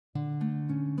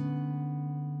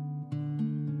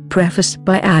Preface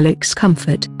by Alex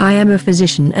Comfort. I am a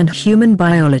physician and human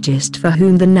biologist for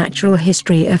whom the natural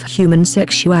history of human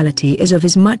sexuality is of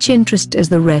as much interest as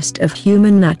the rest of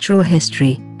human natural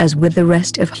history. As with the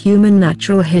rest of human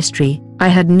natural history, I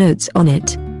had notes on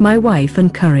it. My wife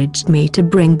encouraged me to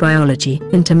bring biology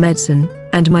into medicine,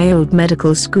 and my old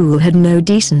medical school had no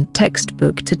decent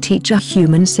textbook to teach a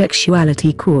human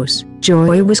sexuality course.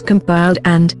 Joy was compiled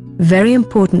and, very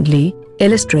importantly,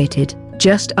 illustrated,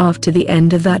 just after the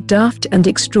end of that daft and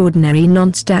extraordinary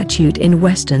non-statute in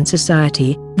Western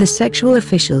society, the Sexual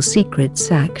Official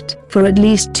Secrets Act. For at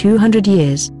least 200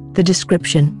 years, the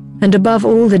description, and above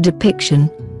all the depiction,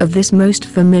 of this most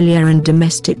familiar and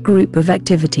domestic group of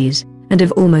activities, and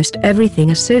of almost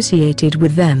everything associated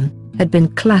with them, had been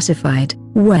classified.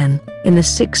 When, in the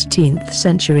 16th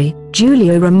century,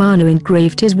 Giulio Romano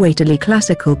engraved his weighty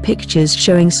classical pictures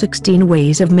showing 16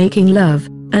 ways of making love,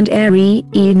 and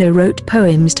Eno wrote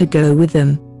poems to go with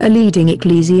them, a leading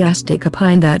ecclesiastic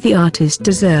opined that the artist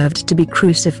deserved to be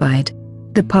crucified.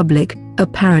 The public,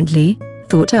 apparently,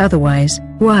 thought otherwise.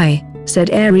 "Why,"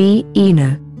 said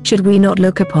Eno, "should we not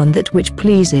look upon that which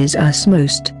pleases us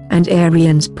most?" And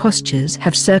Arian's postures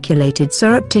have circulated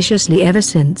surreptitiously ever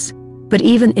since. But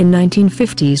even in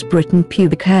 1950s Britain,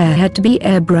 pubic hair had to be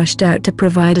airbrushed out to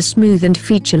provide a smooth and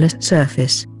featureless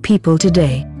surface. People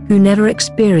today, who never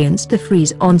experienced the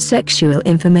freeze on sexual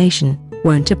information,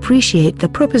 won't appreciate the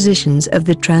propositions of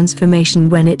the transformation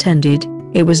when it ended.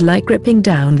 It was like ripping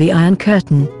down the Iron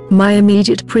Curtain. My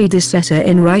immediate predecessor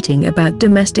in writing about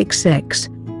domestic sex,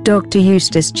 Dr.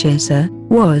 Eustace Chaser,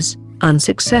 was,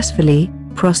 unsuccessfully,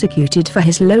 prosecuted for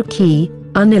his low-key,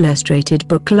 unillustrated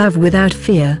book Love Without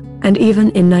Fear, and even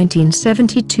in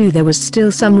 1972 there was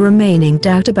still some remaining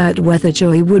doubt about whether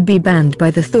Joy would be banned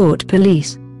by the thought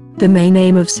police. The main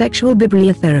aim of sexual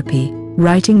bibliotherapy,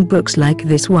 writing books like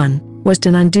this one, was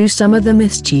to undo some of the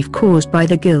mischief caused by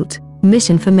the guilt,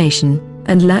 misinformation,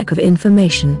 and lack of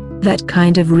information. That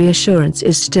kind of reassurance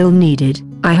is still needed.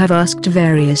 I have asked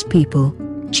various people,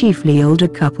 chiefly older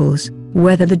couples,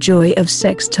 whether the joy of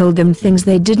sex told them things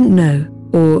they didn't know,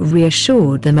 or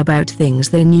reassured them about things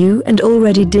they knew and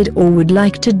already did or would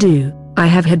like to do. I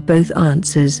have had both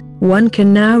answers. One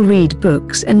can now read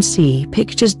books and see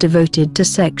pictures devoted to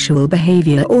sexual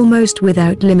behavior almost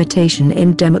without limitation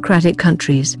in democratic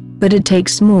countries, but it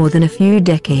takes more than a few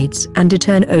decades and a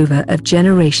turnover of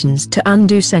generations to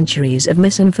undo centuries of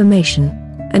misinformation.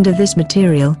 And of this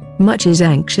material, much is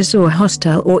anxious or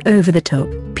hostile or over the top.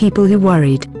 People who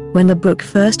worried, when the book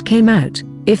first came out,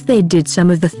 if they did some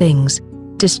of the things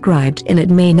described in it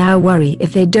may now worry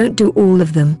if they don't do all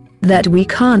of them. That we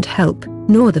can't help,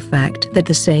 nor the fact that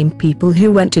the same people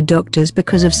who went to doctors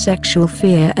because of sexual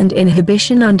fear and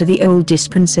inhibition under the old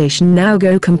dispensation now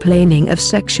go complaining of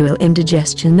sexual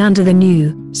indigestion under the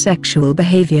new. Sexual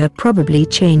behavior probably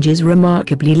changes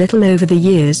remarkably little over the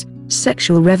years.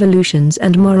 Sexual revolutions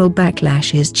and moral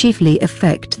backlashes chiefly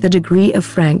affect the degree of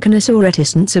frankness or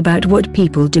reticence about what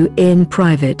people do in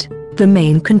private. The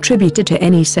main contributor to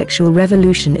any sexual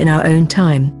revolution in our own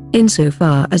time,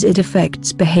 insofar as it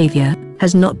affects behavior,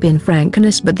 has not been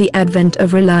frankness but the advent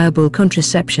of reliable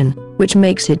contraception, which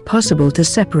makes it possible to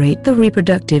separate the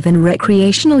reproductive and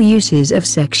recreational uses of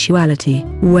sexuality.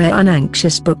 Where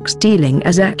unanxious books dealing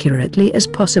as accurately as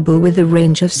possible with the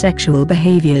range of sexual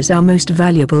behaviors are most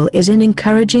valuable is in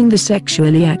encouraging the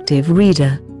sexually active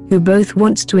reader, who both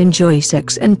wants to enjoy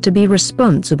sex and to be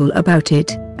responsible about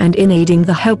it, and in aiding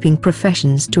the helping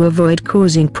professions to avoid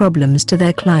causing problems to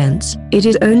their clients. It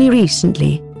is only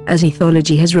recently, as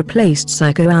ethology has replaced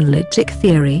psychoanalytic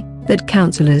theory, that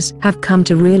counselors have come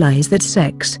to realize that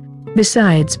sex,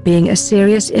 besides being a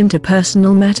serious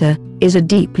interpersonal matter, is a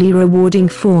deeply rewarding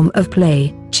form of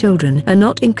play. Children are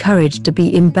not encouraged to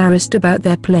be embarrassed about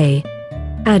their play.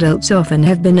 Adults often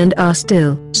have been and are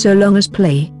still, so long as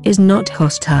play is not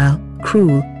hostile,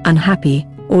 cruel, unhappy,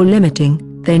 or limiting.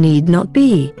 They need not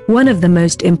be. One of the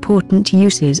most important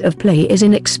uses of play is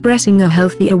in expressing a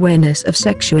healthy awareness of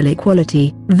sexual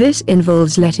equality. This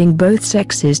involves letting both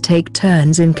sexes take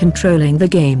turns in controlling the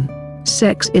game.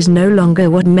 Sex is no longer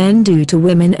what men do to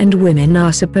women and women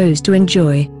are supposed to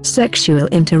enjoy. Sexual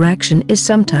interaction is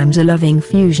sometimes a loving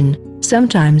fusion,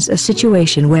 sometimes a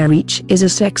situation where each is a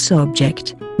sex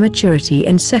object. Maturity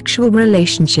in sexual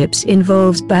relationships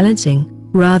involves balancing,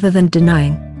 rather than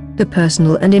denying, the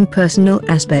personal and impersonal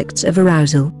aspects of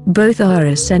arousal. Both are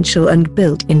essential and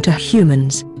built into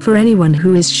humans. For anyone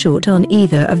who is short on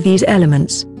either of these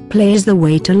elements, play is the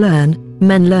way to learn.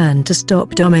 Men learn to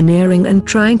stop domineering and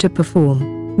trying to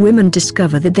perform. Women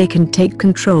discover that they can take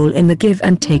control in the give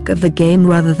and take of the game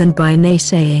rather than by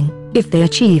naysaying. If they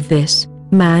achieve this,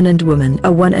 Man and woman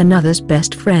are one another's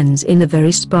best friends in the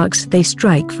very sparks they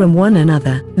strike from one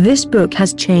another. This book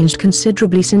has changed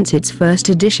considerably since its first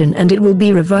edition, and it will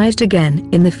be revised again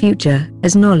in the future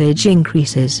as knowledge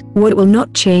increases. What will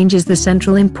not change is the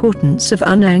central importance of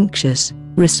unanxious,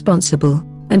 responsible,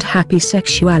 and happy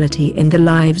sexuality in the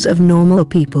lives of normal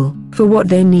people, for what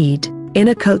they need, in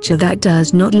a culture that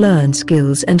does not learn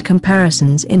skills and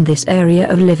comparisons in this area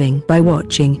of living by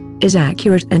watching, is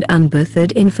accurate and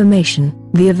unbirthed information.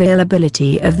 The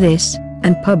availability of this,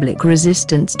 and public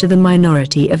resistance to the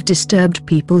minority of disturbed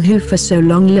people who for so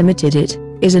long limited it,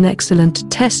 is an excellent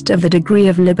test of the degree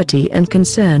of liberty and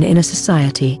concern in a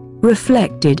society,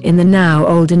 reflected in the now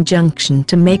old injunction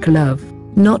to make love,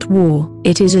 not war.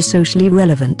 It is a socially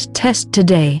relevant test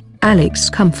today. Alex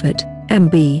Comfort,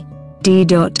 M.B.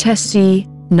 D.Sc.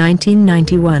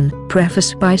 1991.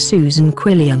 Preface by Susan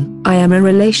Quilliam. I am a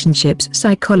relationships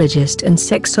psychologist and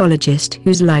sexologist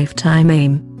whose lifetime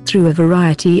aim, through a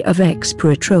variety of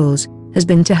expert roles, has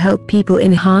been to help people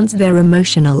enhance their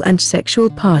emotional and sexual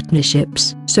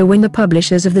partnerships. So when the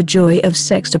publishers of The Joy of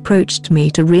Sex approached me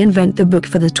to reinvent the book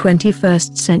for the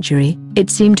 21st century,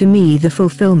 it seemed to me the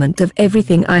fulfillment of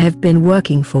everything I have been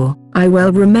working for. I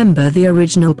well remember the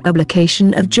original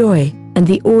publication of Joy, and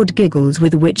the awed giggles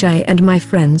with which I and my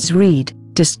friends read,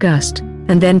 discussed,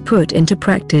 and then put into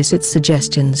practice its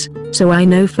suggestions, so I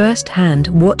know firsthand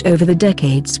what over the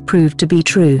decades proved to be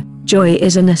true. Joy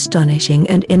is an astonishing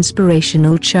and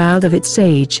inspirational child of its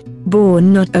age,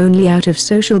 born not only out of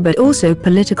social but also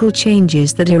political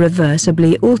changes that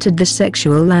irreversibly altered the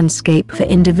sexual landscape for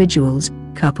individuals,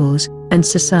 couples, and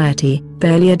society.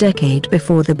 Barely a decade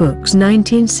before the book's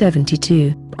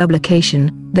 1972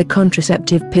 publication, the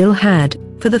contraceptive pill had,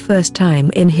 for the first time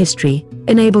in history,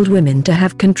 enabled women to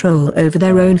have control over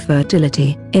their own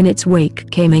fertility. In its wake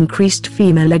came increased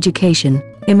female education,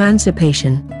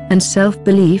 emancipation, and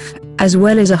self-belief, as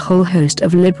well as a whole host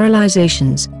of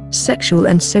liberalizations, sexual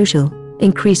and social,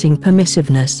 increasing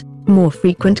permissiveness, more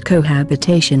frequent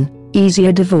cohabitation,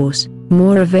 easier divorce,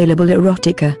 more available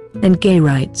erotica, and gay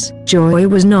rights. Joy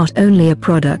was not only a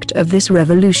product of this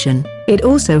revolution, it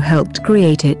also helped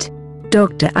create it.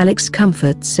 Dr. Alex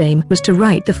Comfort's aim was to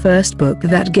write the first book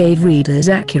that gave readers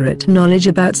accurate knowledge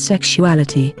about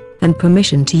sexuality, and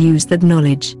permission to use that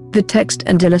knowledge. The text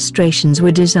and illustrations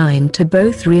were designed to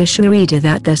both reassure the reader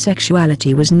that their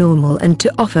sexuality was normal and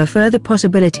to offer further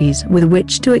possibilities with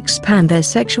which to expand their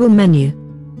sexual menu.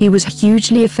 He was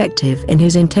hugely effective in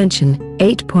his intention.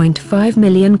 8.5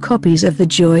 million copies of The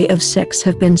Joy of Sex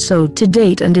have been sold to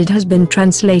date, and it has been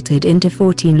translated into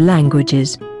 14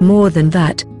 languages. More than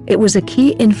that, it was a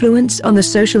key influence on the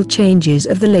social changes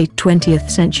of the late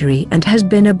 20th century and has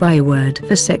been a byword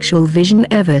for sexual vision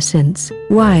ever since.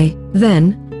 Why,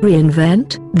 then,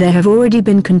 reinvent? There have already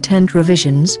been content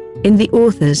revisions, in the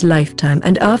author's lifetime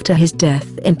and after his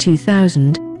death in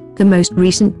 2000, the most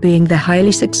recent being the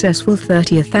highly successful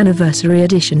 30th anniversary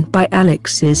edition by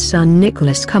Alex's son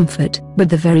Nicholas Comfort. But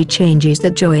the very changes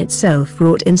that Joy itself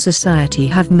wrought in society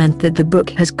have meant that the book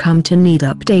has come to need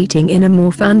updating in a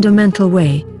more fundamental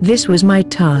way. This was my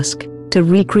task, to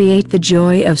recreate the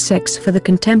joy of sex for the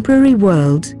contemporary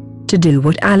world, to do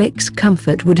what Alex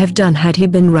Comfort would have done had he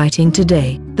been writing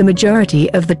today. The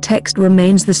majority of the text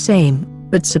remains the same,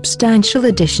 but substantial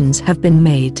additions have been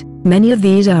made. Many of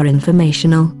these are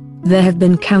informational. There have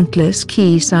been countless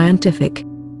key scientific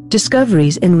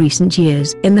discoveries in recent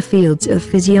years in the fields of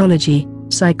physiology,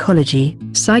 psychology,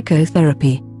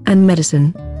 psychotherapy, and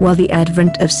medicine, while the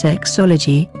advent of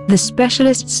sexology, the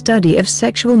specialist study of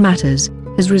sexual matters,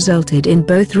 has resulted in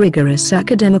both rigorous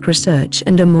academic research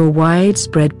and a more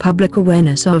widespread public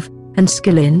awareness of, and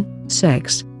skill in,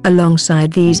 sex.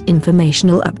 Alongside these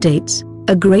informational updates,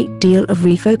 a great deal of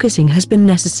refocusing has been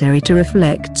necessary to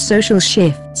reflect social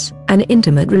shifts. An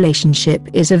intimate relationship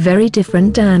is a very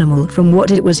different animal from what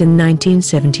it was in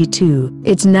 1972.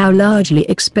 It's now largely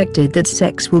expected that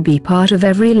sex will be part of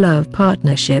every love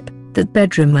partnership, that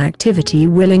bedroom activity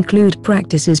will include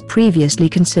practices previously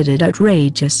considered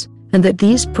outrageous, and that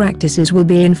these practices will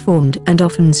be informed and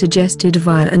often suggested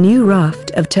via a new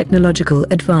raft of technological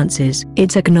advances.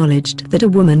 It's acknowledged that a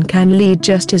woman can lead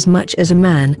just as much as a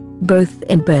man, both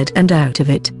in bed and out of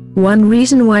it. One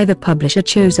reason why the publisher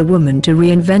chose a woman to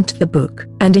reinvent the book.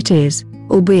 And it is,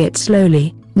 albeit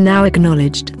slowly, now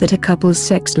acknowledged that a couple's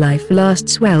sex life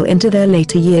lasts well into their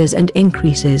later years and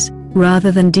increases,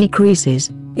 rather than decreases,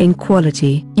 in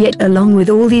quality. Yet along with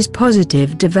all these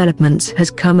positive developments has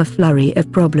come a flurry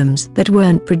of problems that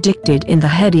weren't predicted in the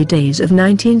heady days of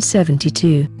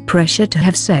 1972. Pressure to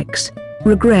have sex,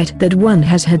 regret that one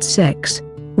has had sex,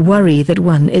 worry that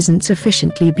one isn't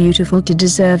sufficiently beautiful to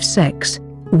deserve sex,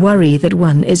 worry that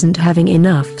one isn't having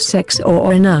enough sex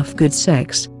or enough good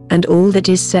sex, and all that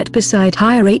is set beside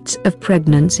high rates of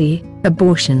pregnancy,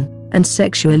 abortion, and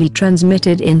sexually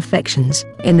transmitted infections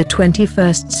in the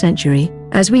 21st century,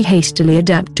 as we hastily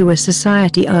adapt to a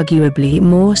society arguably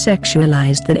more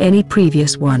sexualized than any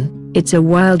previous one. It's a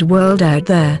wild world out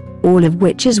there, all of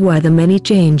which is why the many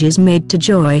changes made to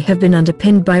joy have been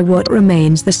underpinned by what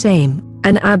remains the same,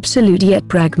 an absolute yet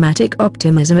pragmatic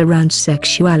optimism around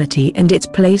sexuality and its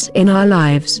place in our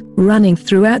lives. Running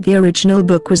throughout the original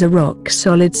book was a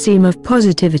rock-solid theme of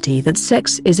positivity that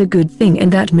sex is a good thing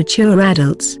and that mature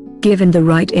adults, given the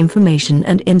right information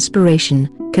and inspiration,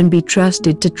 can be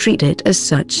trusted to treat it as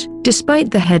such.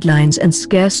 Despite the headlines and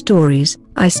scare stories,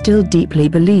 I still deeply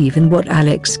believe in what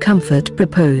Alex Comfort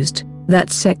proposed,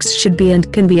 that sex should be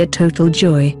and can be a total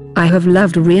joy. I have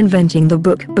loved reinventing the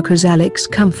book because Alex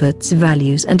Comfort's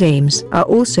values and aims are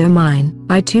also mine.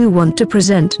 I too want to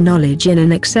present knowledge in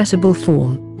an accessible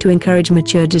form, to encourage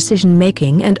mature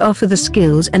decision-making and offer the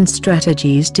skills and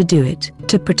strategies to do it,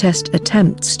 to protest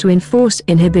attempts to enforce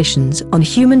inhibitions on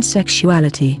human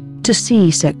sexuality, to see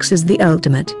sex as the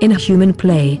ultimate in human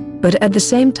play, but at the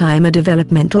same time a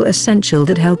developmental essential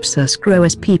that helps us grow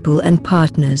as people and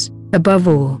partners. Above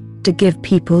all, to give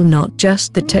people not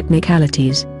just the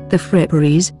technicalities, the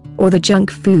fripperies, or the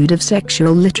junk food of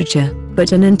sexual literature,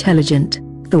 but an intelligent,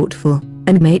 thoughtful,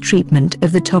 and made treatment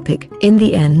of the topic. In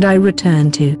the end, I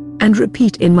return to, and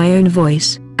repeat in my own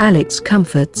voice, Alex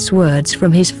Comfort's words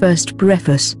from his first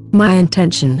preface. My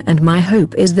intention and my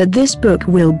hope is that this book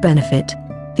will benefit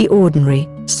the ordinary,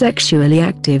 sexually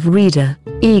active reader,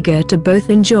 eager to both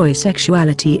enjoy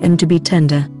sexuality and to be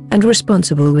tender and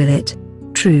responsible with it.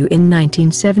 True in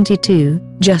 1972,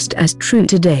 just as true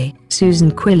today.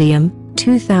 Susan Quilliam,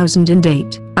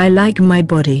 2008. I like my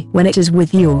body when it is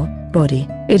with your body.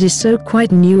 It is so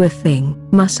quite new a thing.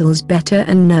 Muscles better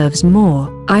and nerves more.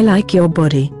 I like your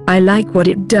body. I like what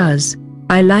it does.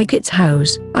 I like its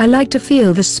house. I like to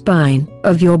feel the spine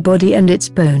of your body and its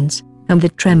bones, and the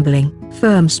trembling,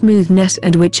 firm smoothness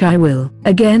and which I will,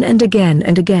 again and again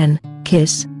and again,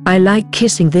 kiss. I like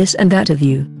kissing this and that of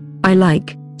you. I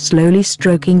like slowly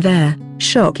stroking there,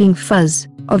 shocking fuzz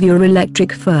of your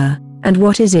electric fur, and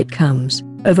what is it comes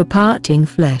over parting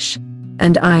flesh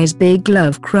and eyes, big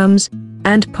glove crumbs,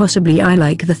 and possibly I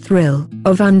like the thrill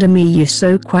of under me you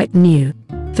so quite new.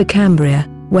 For Cambria,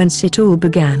 whence it all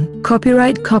began.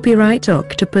 Copyright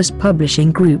Octopus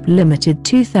Publishing Group Limited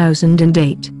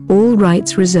 2008. All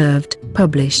rights reserved.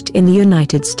 Published in the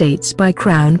United States by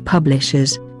Crown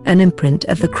Publishers, an imprint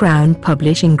of the Crown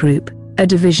Publishing Group, a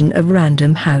division of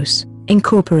Random House,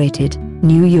 Incorporated,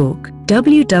 New York.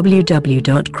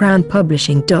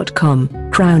 www.crownpublishing.com.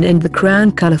 Crown and the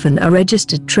Crown Colophon are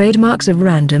registered trademarks of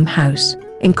Random House,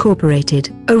 Incorporated.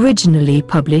 Originally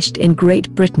published in Great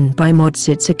Britain by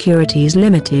Modsit Securities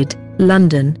Limited,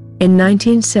 London, in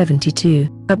 1972.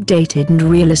 Updated and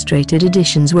re-illustrated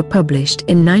editions were published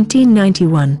in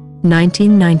 1991,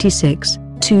 1996,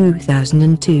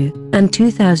 2002, and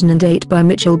 2008 by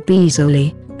Mitchell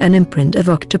Beasley, an imprint of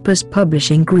Octopus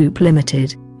Publishing Group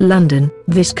Limited, London.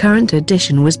 This current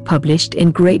edition was published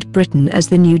in Great Britain as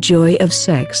The New Joy of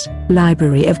Sex,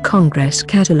 Library of Congress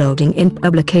Cataloguing in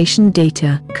Publication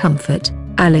Data. Comfort,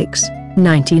 Alex,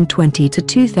 1920 to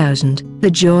 2000. The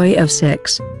Joy of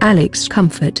Sex, Alex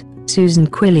Comfort, Susan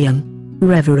Quilliam.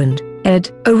 Reverend,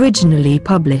 ed. Originally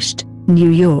published,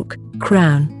 New York,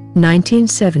 Crown,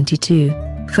 1972.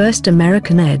 First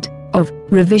American ed. of,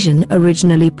 revision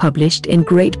originally published in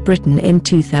Great Britain in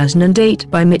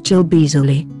 2008 by Mitchell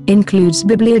Beasley, includes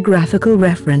bibliographical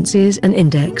references and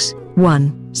index.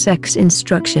 1. Sex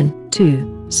instruction.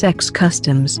 2. Sex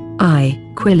customs. I.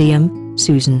 Quilliam,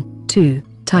 Susan. 2.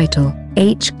 Title,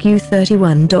 HQ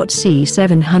 31.C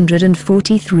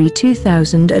 743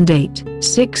 2008,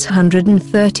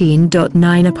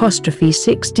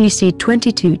 613.9'6 DC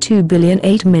 22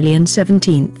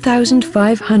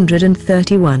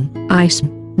 2,008,017,531, ISM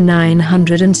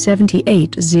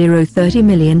 978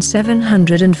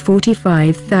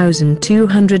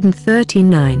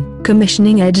 030,745,239.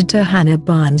 Commissioning Editor Hannah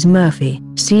Barnes Murphy.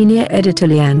 Senior Editor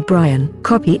Leanne Bryan.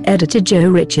 Copy Editor Joe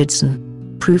Richardson.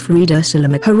 Proofreader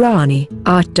Salama Harani.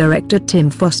 Art Director Tim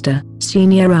Foster.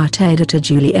 Senior Art Editor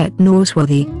Juliet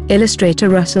Norsworthy. Illustrator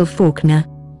Russell Faulkner.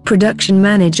 Production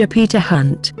Manager Peter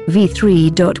Hunt.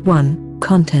 V3.1.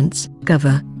 Contents,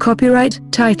 cover, copyright,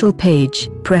 title page,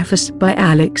 preface by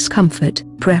Alex Comfort,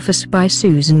 preface by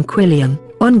Susan Quilliam,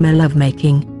 on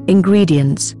lovemaking,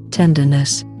 ingredients,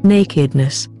 tenderness,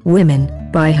 nakedness, women,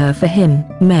 by her for him,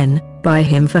 men, by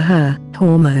him for her,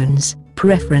 hormones,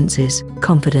 preferences,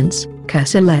 confidence,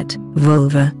 cassette,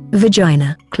 vulva,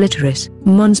 vagina, clitoris,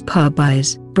 mons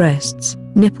pubis, breasts,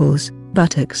 nipples,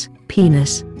 buttocks,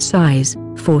 penis, size,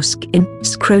 foreskin,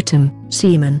 scrotum,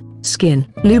 semen, skin,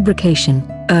 lubrication,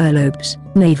 earlobes,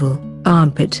 navel,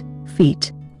 armpit,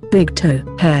 feet, big toe,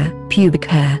 hair, pubic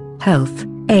hair, health,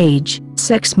 age,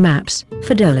 sex maps,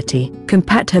 fidelity,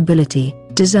 compatibility,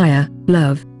 desire,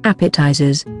 love,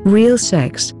 appetizers, real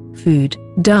sex, food,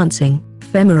 dancing,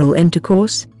 femoral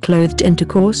intercourse, clothed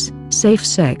intercourse, safe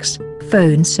sex,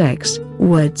 phone sex,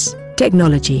 words,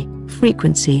 technology,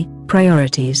 frequency,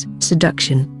 priorities,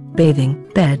 seduction, bathing,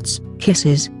 beds,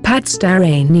 kisses, pat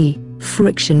starani,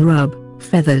 friction rub,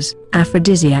 feathers,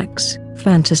 aphrodisiacs,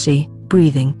 fantasy,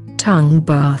 breathing, tongue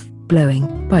bath,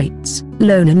 blowing, bites,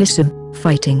 loneliness,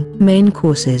 fighting, main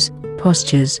courses,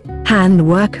 postures, hand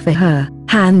work for her,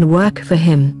 hand work for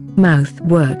him, mouth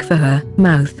work for her,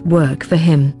 mouth work for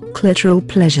him, clitoral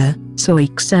pleasure,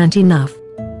 soixant enough,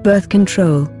 birth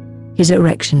control, his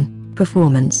erection,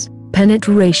 performance,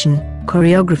 penetration,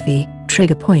 choreography,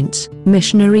 trigger points,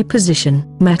 missionary position,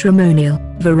 matrimonial,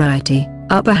 variety,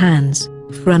 upper hands,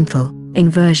 frontal,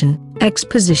 inversion,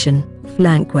 exposition,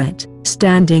 flank wet,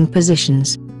 standing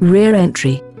positions, rear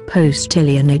entry,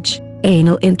 postillionage,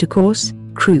 anal intercourse,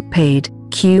 croupade,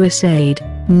 cuissade,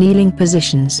 kneeling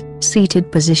positions,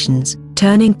 seated positions,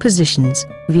 turning positions,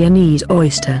 Viennese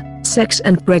oyster, sex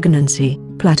and pregnancy,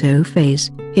 plateau phase,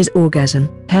 his orgasm,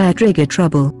 hair trigger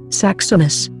trouble,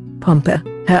 saxonus, pompa,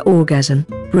 her orgasm,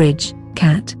 bridge,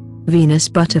 cat, Venus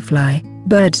butterfly,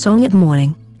 bird song at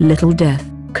morning, little death,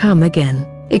 come again,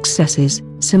 excesses,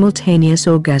 simultaneous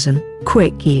orgasm,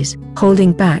 quickies,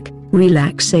 holding back,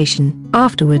 relaxation,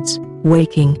 afterwards,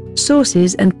 waking,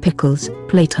 sauces and pickles,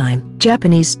 playtime,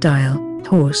 Japanese style,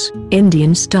 horse,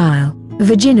 Indian style,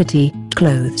 virginity,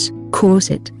 clothes,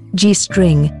 corset,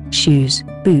 G-string, shoes,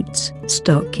 boots,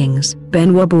 stockings,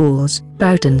 Benoit balls,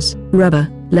 boutons, rubber,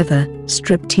 leather,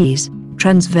 striptease,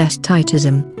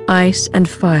 transvestitism, ice and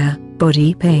fire,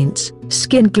 body paints,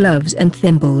 skin gloves and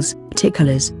thimbles,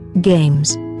 ticklers,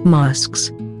 games,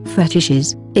 masks,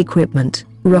 fetishes, equipment,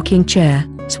 rocking chair,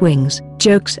 swings,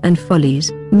 jokes and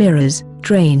follies, mirrors,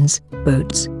 trains,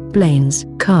 boats, planes,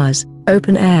 cars,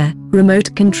 open air,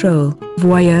 remote control,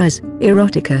 voyeurs,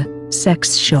 erotica,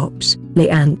 sex shops,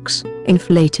 leanks,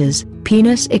 inflators,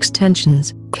 penis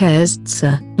extensions,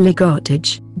 kerstzer,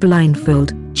 ligotage,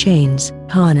 blindfold, chains,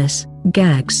 harness,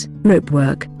 gags,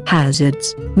 ropework,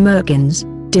 hazards, merkins,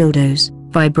 dildos,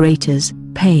 vibrators,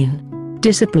 pain,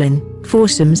 discipline,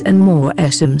 foursomes and more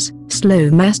essomes, slow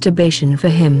masturbation for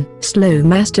him, slow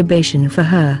masturbation for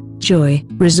her, joy,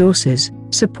 resources,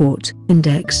 support,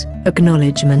 index,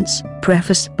 acknowledgements,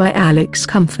 preface by Alex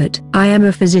Comfort. I am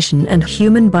a physician and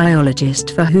human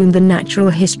biologist for whom the natural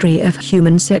history of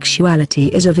human sexuality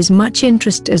is of as much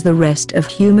interest as the rest of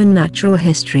human natural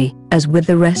history. As with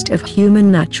the rest of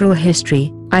human natural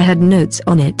history, I had notes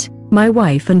on it. My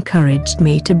wife encouraged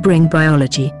me to bring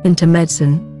biology into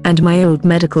medicine, and my old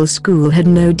medical school had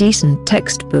no decent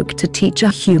textbook to teach a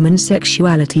human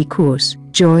sexuality course.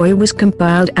 Joy was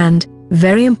compiled and,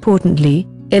 very importantly,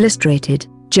 illustrated,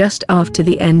 just after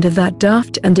the end of that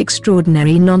daft and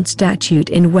extraordinary non-statute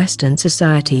in Western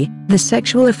society, the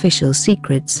Sexual Official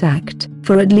Secrets Act.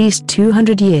 For at least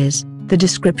 200 years, the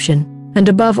description, and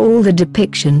above all the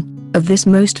depiction, of this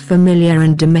most familiar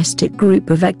and domestic group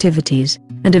of activities,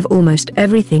 and of almost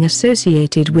everything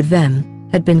associated with them,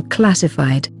 had been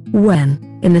classified.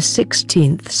 When, in the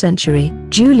 16th century,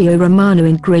 Giulio Romano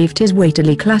engraved his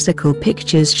weighty classical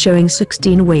pictures showing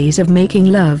 16 ways of making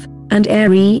love, and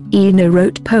Eno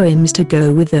wrote poems to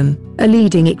go with them, a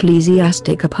leading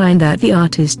ecclesiastic opined that the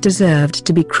artist deserved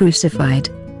to be crucified.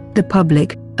 The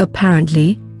public,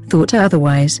 apparently, thought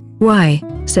otherwise. Why,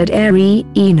 said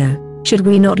Eno, should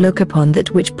we not look upon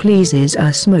that which pleases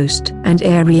us most? And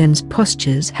Arian's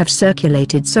postures have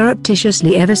circulated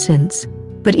surreptitiously ever since.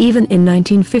 But even in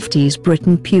 1950s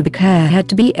Britain, pubic hair had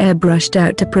to be airbrushed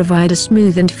out to provide a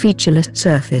smooth and featureless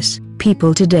surface.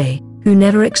 People today, who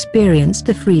never experienced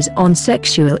the freeze on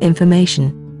sexual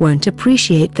information, won't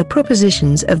appreciate the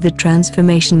propositions of the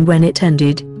transformation when it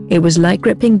ended. It was like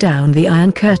ripping down the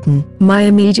Iron Curtain. My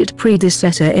immediate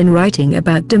predecessor in writing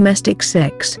about domestic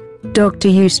sex, Dr.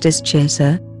 Eustace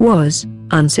Chaser, was,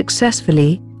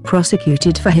 unsuccessfully,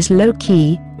 prosecuted for his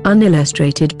low-key,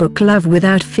 unillustrated book Love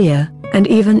Without Fear, and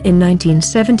even in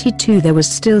 1972 there was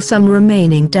still some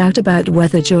remaining doubt about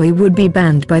whether joy would be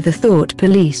banned by the thought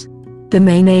police. The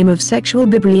main aim of sexual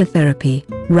bibliotherapy,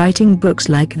 writing books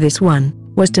like this one,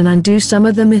 was to undo some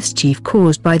of the mischief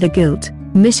caused by the guilt,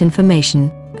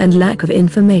 misinformation, and lack of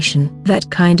information. That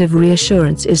kind of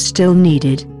reassurance is still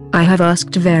needed. I have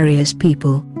asked various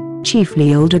people,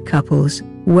 chiefly older couples,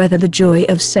 whether the joy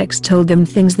of sex told them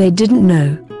things they didn't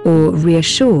know, or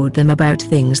reassured them about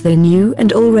things they knew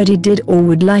and already did or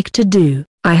would like to do.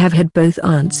 I have had both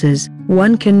answers.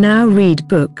 One can now read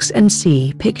books and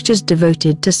see pictures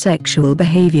devoted to sexual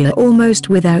behavior almost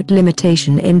without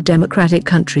limitation in democratic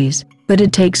countries, but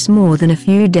it takes more than a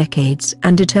few decades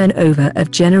and a turnover of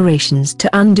generations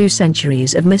to undo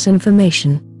centuries of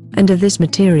misinformation. And of this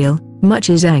material,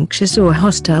 much is anxious or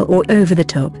hostile or over the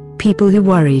top. People who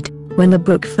worried, when the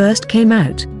book first came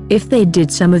out, if they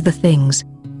did some of the things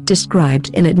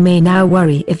described in it may now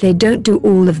worry if they don't do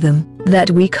all of them.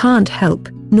 That we can't help,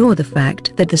 nor the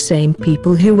fact that the same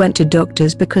people who went to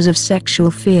doctors because of sexual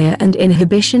fear and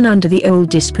inhibition under the old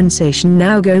dispensation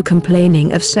now go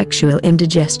complaining of sexual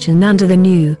indigestion under the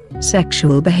new.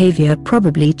 Sexual behavior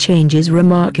probably changes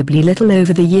remarkably little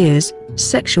over the years.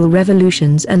 Sexual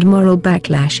revolutions and moral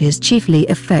backlashes chiefly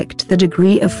affect the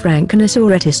degree of frankness or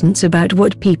reticence about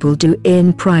what people do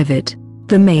in private.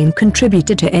 The main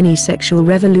contributor to any sexual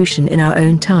revolution in our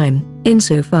own time,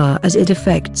 insofar as it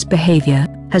affects behavior,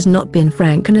 has not been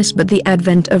frankness but the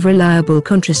advent of reliable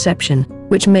contraception,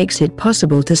 which makes it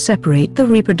possible to separate the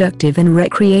reproductive and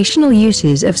recreational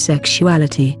uses of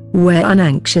sexuality. Where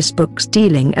unanxious books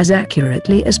dealing as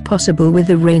accurately as possible with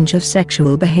the range of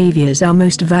sexual behaviors are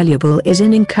most valuable is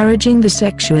in encouraging the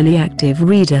sexually active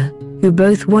reader, who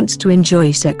both wants to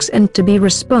enjoy sex and to be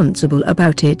responsible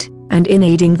about it, and in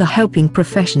aiding the helping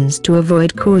professions to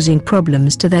avoid causing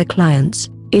problems to their clients.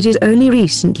 It is only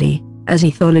recently, as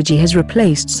ethology has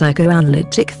replaced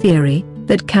psychoanalytic theory,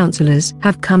 that counselors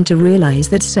have come to realize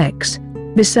that sex,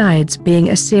 besides being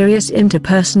a serious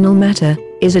interpersonal matter,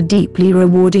 is a deeply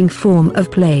rewarding form of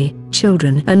play.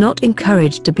 Children are not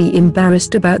encouraged to be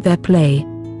embarrassed about their play.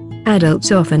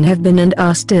 Adults often have been and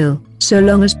are still, so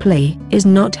long as play is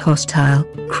not hostile,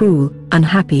 cruel,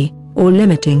 unhappy, or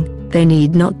limiting. They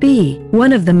need not be.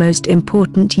 One of the most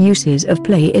important uses of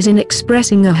play is in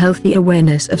expressing a healthy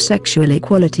awareness of sexual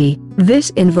equality. This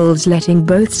involves letting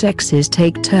both sexes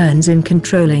take turns in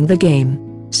controlling the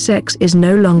game. Sex is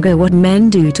no longer what men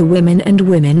do to women and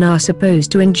women are supposed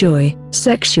to enjoy.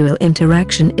 Sexual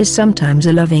interaction is sometimes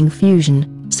a loving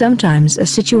fusion, sometimes a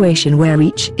situation where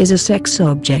each is a sex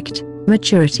object.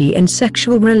 Maturity in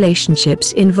sexual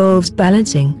relationships involves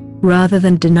balancing, rather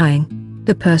than denying,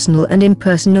 the personal and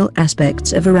impersonal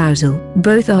aspects of arousal.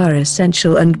 Both are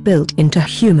essential and built into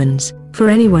humans. For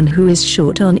anyone who is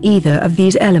short on either of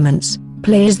these elements,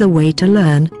 play is the way to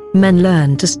learn. Men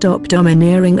learn to stop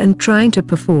domineering and trying to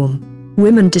perform.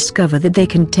 Women discover that they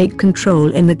can take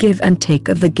control in the give and take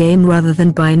of the game rather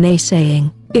than by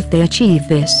naysaying. If they achieve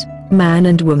this, man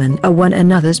and woman are one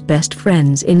another's best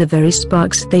friends in the very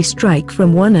sparks they strike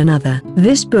from one another.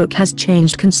 This book has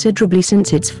changed considerably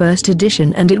since its first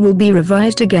edition and it will be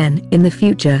revised again in the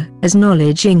future as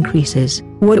knowledge increases.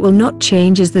 What will not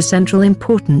change is the central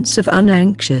importance of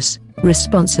unanxious,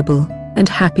 responsible, and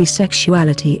happy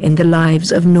sexuality in the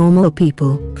lives of normal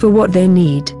people. For what they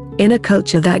need, in a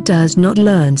culture that does not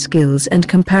learn skills and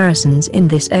comparisons in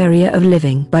this area of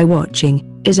living by watching,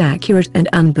 is accurate and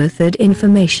unbuffered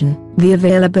information. The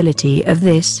availability of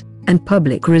this, and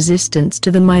public resistance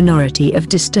to the minority of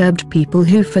disturbed people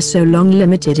who for so long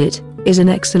limited it, is an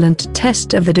excellent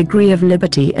test of the degree of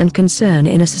liberty and concern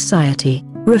in a society,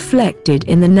 reflected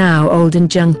in the now old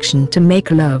injunction to make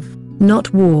love,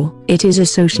 not war. It is a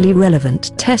socially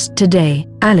relevant test today.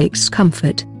 Alex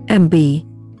Comfort, M.B.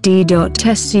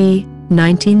 D.Sc.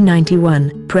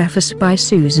 1991. Preface by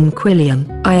Susan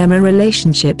Quilliam. I am a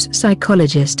relationships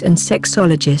psychologist and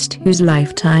sexologist whose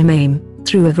lifetime aim,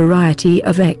 through a variety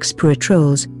of expert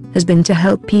roles, has been to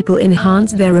help people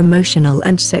enhance their emotional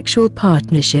and sexual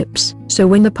partnerships. So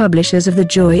when the publishers of The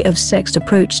Joy of Sex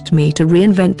approached me to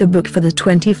reinvent the book for the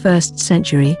 21st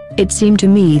century, it seemed to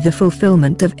me the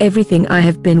fulfillment of everything I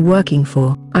have been working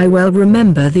for. I well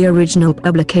remember the original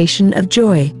publication of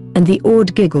Joy, and the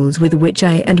awed giggles with which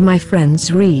I and my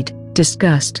friends read,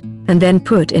 discussed, and then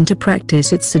put into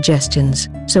practice its suggestions.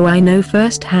 So I know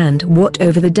firsthand what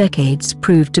over the decades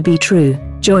proved to be true.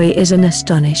 Joy is an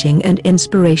astonishing and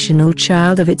inspirational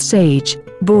child of its age,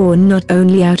 born not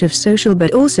only out of social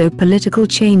but also political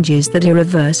changes that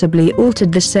irreversibly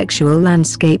altered the sexual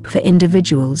landscape for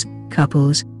individuals,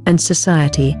 couples, and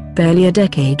society. Barely a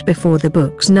decade before the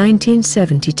book's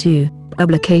 1972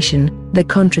 publication, the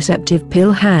contraceptive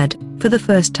pill had, for the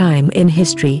first time in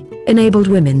history, enabled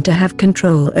women to have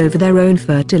control over their own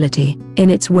fertility. In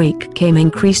its wake came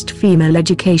increased female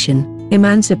education,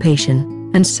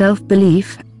 emancipation, and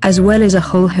self-belief, as well as a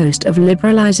whole host of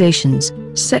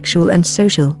liberalizations, sexual and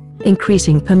social,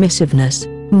 increasing permissiveness,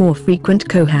 more frequent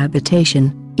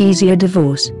cohabitation, easier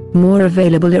divorce, more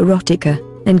available erotica,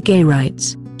 and gay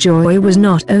rights. Joy was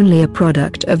not only a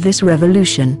product of this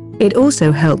revolution, it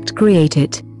also helped create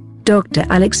it. Dr.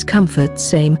 Alex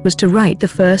Comfort's aim was to write the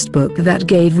first book that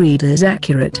gave readers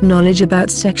accurate knowledge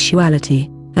about sexuality,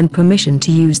 and permission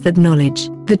to use that knowledge.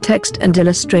 The text and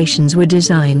illustrations were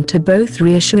designed to both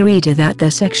reassure the reader that their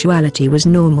sexuality was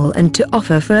normal and to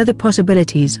offer further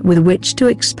possibilities with which to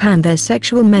expand their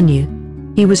sexual menu.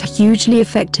 He was hugely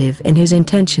effective in his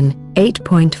intention.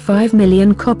 8.5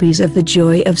 million copies of The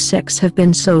Joy of Sex have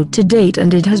been sold to date,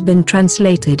 and it has been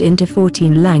translated into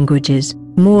 14 languages.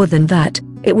 More than that,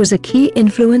 it was a key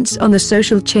influence on the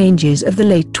social changes of the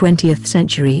late 20th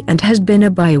century and has been a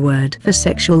byword for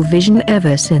sexual vision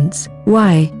ever since.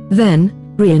 Why, then,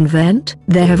 reinvent?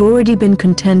 There have already been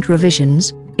content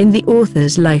revisions, in the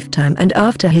author's lifetime and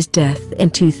after his death in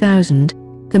 2000,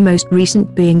 the most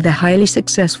recent being the highly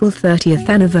successful 30th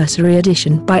anniversary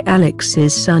edition by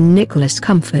Alex's son Nicholas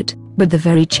Comfort. But the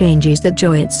very changes that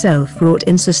Joy itself wrought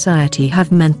in society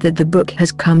have meant that the book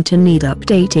has come to need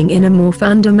updating in a more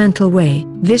fundamental way.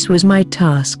 This was my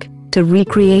task, to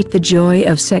recreate the joy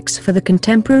of sex for the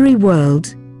contemporary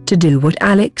world, to do what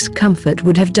Alex Comfort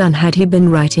would have done had he been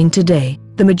writing today.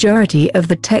 The majority of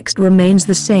the text remains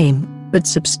the same, but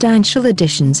substantial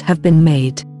additions have been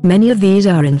made. Many of these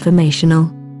are informational.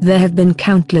 There have been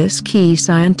countless key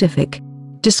scientific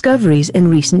discoveries in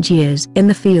recent years in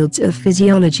the fields of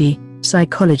physiology,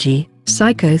 psychology,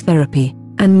 psychotherapy,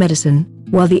 and medicine,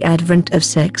 while the advent of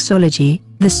sexology,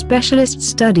 the specialist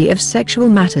study of sexual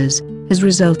matters, has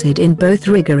resulted in both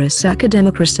rigorous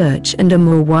academic research and a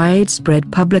more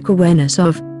widespread public awareness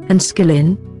of, and skill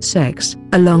in, sex.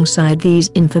 Alongside these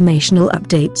informational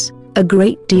updates, a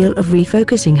great deal of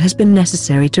refocusing has been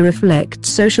necessary to reflect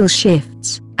social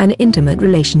shifts. An intimate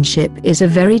relationship is a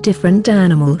very different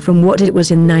animal from what it was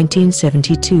in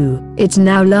 1972. It's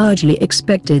now largely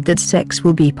expected that sex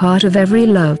will be part of every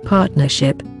love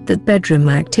partnership, that bedroom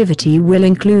activity will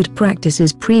include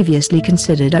practices previously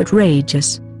considered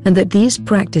outrageous, and that these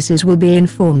practices will be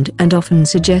informed and often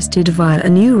suggested via a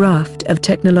new raft of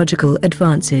technological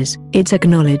advances. It's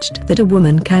acknowledged that a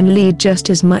woman can lead just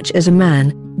as much as a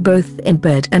man, both in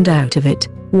bed and out of it.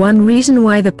 One reason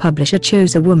why the publisher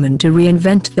chose a woman to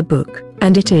reinvent the book,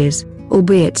 and it is,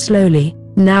 albeit slowly,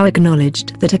 now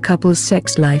acknowledged that a couple's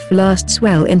sex life lasts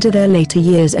well into their later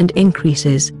years and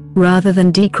increases, rather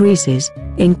than decreases,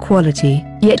 in quality.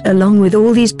 Yet along with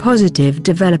all these positive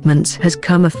developments has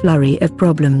come a flurry of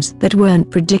problems that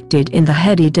weren't predicted in the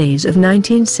heady days of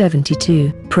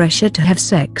 1972. Pressure to have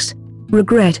sex,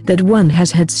 regret that one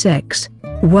has had sex,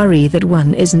 worry that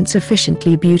one isn't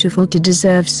sufficiently beautiful to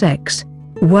deserve sex,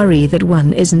 worry that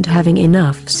one isn't having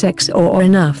enough sex or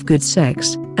enough good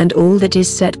sex, and all that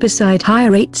is set beside high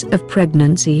rates of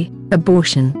pregnancy,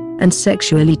 abortion, and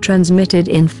sexually transmitted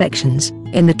infections,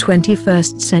 in the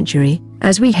 21st century,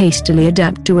 as we hastily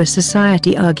adapt to a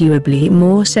society arguably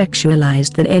more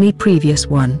sexualized than any previous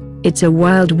one. It's a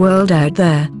wild world out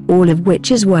there, all of which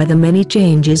is why the many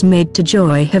changes made to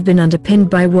Joy have been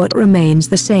underpinned by what remains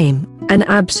the same, an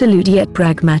absolute yet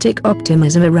pragmatic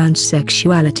optimism around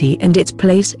sexuality and its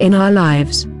place in our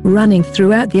lives. Running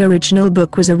throughout the original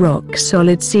book was a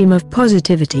rock-solid seam of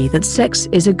positivity that sex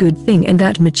is a good thing and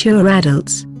that mature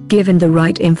adults, given the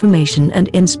right information and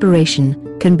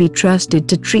inspiration, can be trusted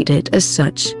to treat it as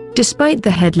such. Despite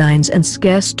the headlines and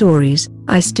scare stories,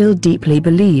 I still deeply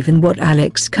believe in what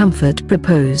Alex Comfort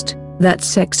proposed, that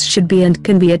sex should be and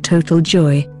can be a total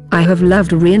joy. I have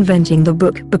loved reinventing the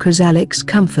book because Alex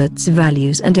Comfort's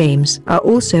values and aims are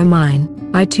also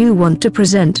mine. I too want to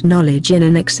present knowledge in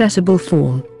an accessible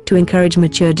form, to encourage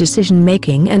mature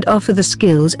decision-making and offer the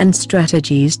skills and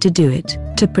strategies to do it,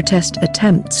 to protest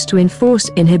attempts to enforce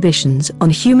inhibitions on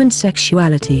human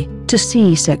sexuality, to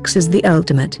see sex as the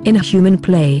ultimate in human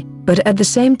play, but at the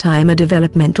same time a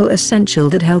developmental essential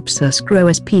that helps us grow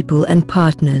as people and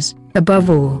partners. Above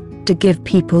all, to give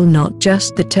people not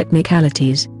just the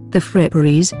technicalities, the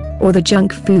fripperies, or the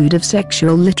junk food of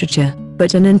sexual literature,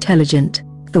 but an intelligent,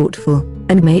 thoughtful,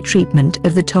 and made treatment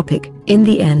of the topic. In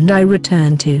the end I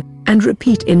return to, and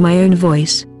repeat in my own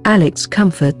voice, Alex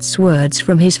Comfort's words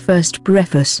from his first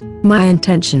preface. My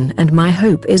intention and my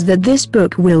hope is that this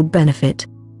book will benefit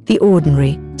the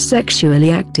ordinary,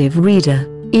 sexually active reader,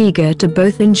 eager to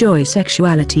both enjoy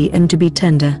sexuality and to be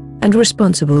tender and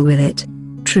responsible with it.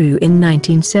 True in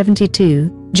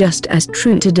 1972, just as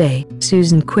true today.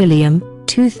 Susan Quilliam,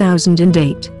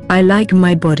 2008. I like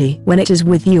my body when it is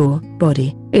with your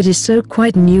body. It is so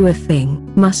quite new a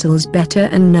thing. Muscles better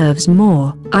and nerves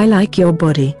more. I like your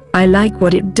body. I like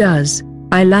what it does.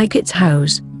 I like its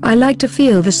house. I like to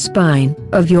feel the spine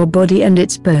of your body and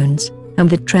its bones. and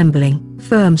the trembling,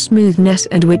 firm smoothness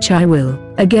and which I will,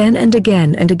 again and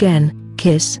again and again,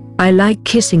 kiss. I like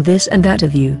kissing this and that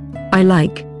of you. I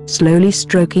like, slowly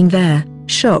stroking there,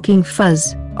 shocking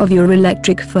fuzz, of your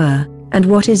electric fur, and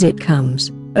what is it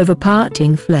comes, over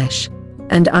parting flesh,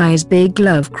 and eyes big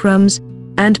glove crumbs,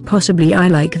 and possibly I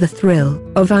like the thrill,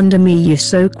 of under me you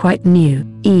so quite new,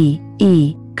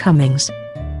 Cummings.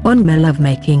 On my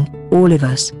lovemaking, all of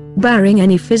us, barring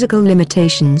any physical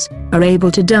limitations, are able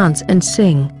to dance and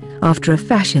sing, after a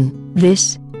fashion.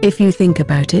 This, if you think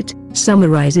about it,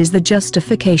 summarizes the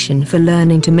justification for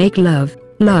learning to make love.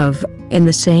 Love, in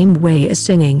the same way as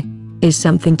singing, is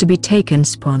something to be taken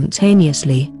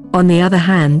spontaneously. On the other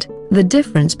hand, the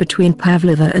difference between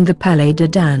Pavlova and the Palais de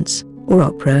Dance, or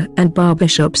opera and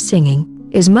barbershop singing,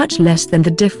 is much less than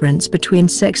the difference between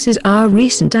sexes. Our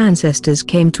recent ancestors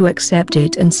came to accept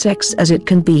it and sex as it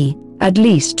can be. At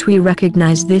least we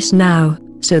recognize this now,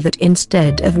 so that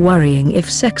instead of worrying if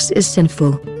sex is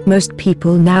sinful, most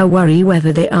people now worry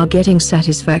whether they are getting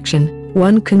satisfaction.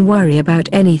 One can worry about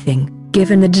anything,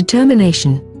 given the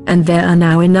determination, and there are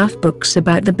now enough books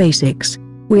about the basics.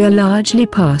 We are largely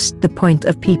past the point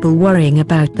of people worrying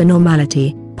about the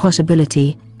normality,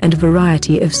 possibility, and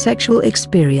variety of sexual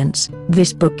experience.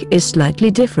 This book is slightly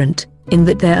different, in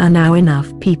that there are now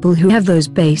enough people who have those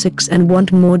basics and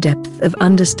want more depth of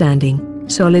understanding,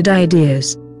 solid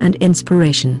ideas, and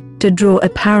inspiration. To draw a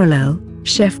parallel,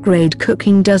 chef-grade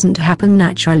cooking doesn't happen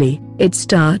naturally. It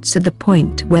starts at the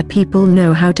point where people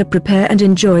know how to prepare and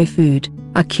enjoy food,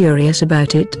 are curious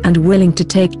about it and willing to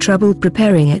take trouble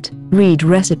preparing it, read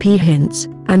recipe hints,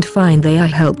 and find they are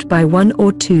helped by one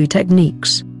or two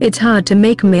techniques. It's hard to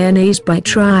make mayonnaise by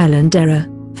trial and error,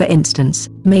 for instance.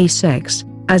 Sex,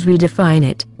 as we define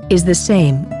it, is the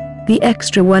same. The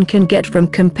extra one can get from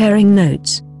comparing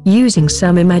notes, using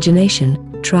some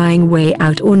imagination, trying way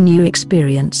out or new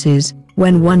experiences,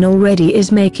 when one already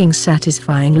is making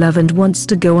satisfying love and wants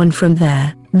to go on from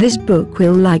there. This book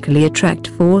will likely attract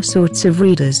four sorts of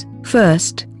readers.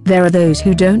 First, there are those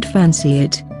who don't fancy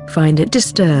it, find it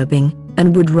disturbing,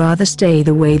 and would rather stay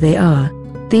the way they are.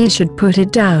 These should put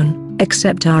it down,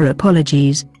 accept our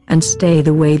apologies, and stay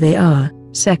the way they are.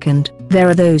 Second, there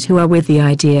are those who are with the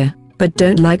idea, but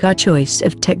don't like our choice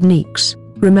of techniques.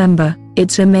 Remember,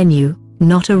 it's a menu,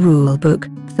 not a rule book.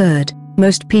 Third,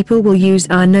 most people will use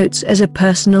our notes as a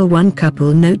personal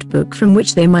one-couple notebook from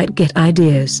which they might get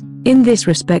ideas. In this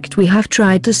respect we have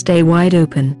tried to stay wide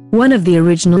open. One of the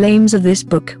original aims of this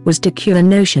book was to cure the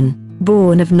notion,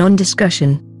 born of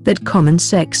non-discussion, that common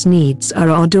sex needs are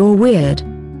odd or weird.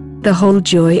 The whole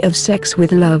joy of sex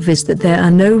with love is that there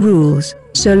are no rules,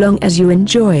 so long as you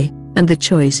enjoy, and the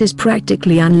choice is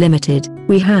practically unlimited.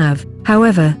 We have,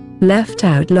 however, left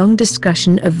out long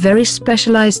discussion of very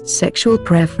specialized sexual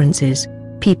preferences.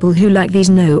 People who like these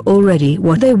know already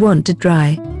what they want to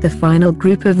try. The final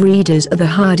group of readers are the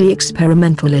hardy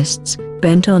experimentalists,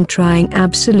 bent on trying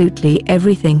absolutely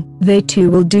everything. They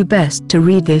too will do best to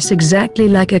read this exactly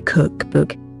like a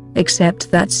cookbook.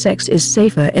 Except that sex is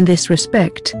safer in this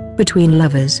respect, between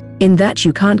lovers, in that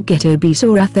you can't get obese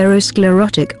or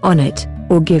atherosclerotic on it,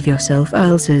 or give yourself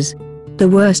ulcers. The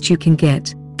worst you can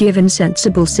get, given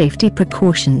sensible safety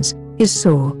precautions, is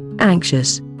sore,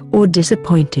 anxious, or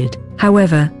disappointed.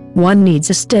 However, one needs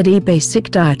a steady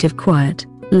basic diet of quiet,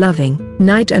 loving,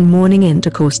 night and morning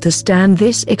intercourse to stand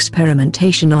this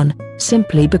experimentation on,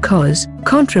 simply because,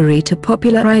 contrary to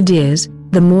popular ideas,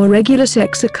 the more regular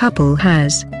sex a couple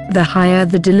has, the higher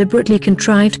the deliberately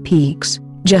contrived peaks,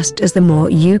 just as the more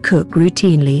you cook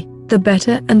routinely, the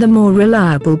better and the more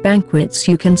reliable banquets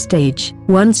you can stage.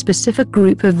 One specific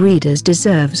group of readers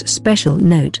deserves special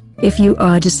note. If you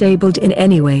are disabled in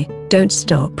any way, don't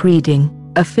stop reading.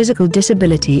 A physical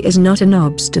disability is not an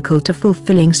obstacle to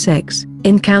fulfilling sex.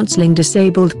 In counseling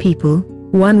disabled people,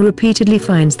 one repeatedly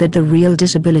finds that the real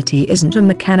disability isn't a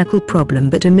mechanical problem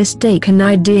but a mistaken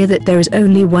idea that there is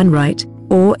only one right,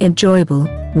 or enjoyable,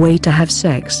 way to have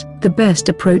sex. The best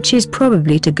approach is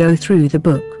probably to go through the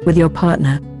book with your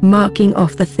partner, marking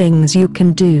off the things you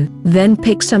can do, then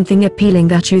pick something appealing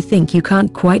that you think you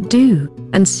can't quite do,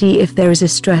 and see if there is a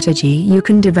strategy you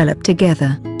can develop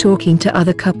together. Talking to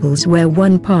other couples where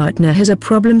one partner has a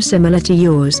problem similar to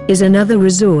yours is another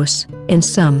resource. In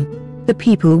sum, the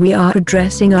people we are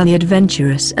addressing are the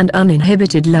adventurous and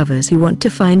uninhibited lovers who want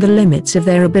to find the limits of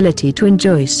their ability to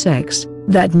enjoy sex.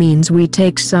 That means we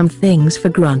take some things for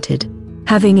granted.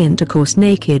 Having intercourse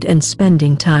naked and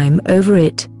spending time over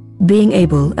it, being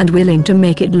able and willing to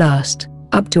make it last,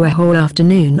 up to a whole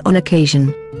afternoon on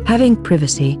occasion, having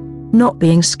privacy, not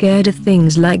being scared of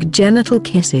things like genital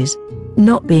kisses,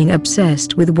 not being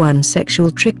obsessed with one sexual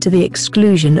trick to the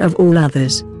exclusion of all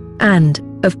others, and,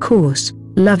 of course,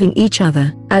 loving each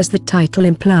other. As the title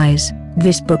implies,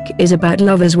 this book is about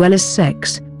love as well as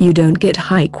sex. You don't get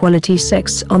high-quality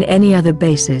sex on any other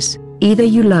basis. Either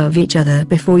you love each other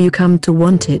before you come to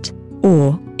want it,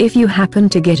 or, if you happen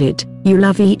to get it, you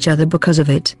love each other because of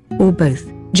it, or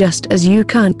both. Just as you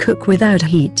can't cook without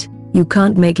heat, you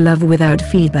can't make love without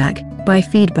feedback. By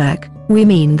feedback, we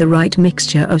mean the right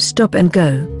mixture of stop and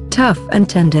go, tough and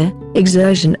tender,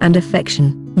 exertion and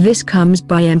affection. This comes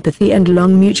by empathy and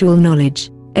long mutual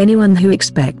knowledge. Anyone who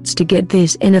expects to get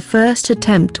this in a first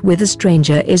attempt with a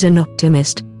stranger is an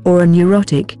optimist, or a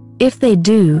neurotic. If they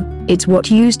do, it's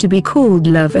what used to be called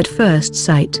love at first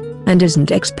sight, and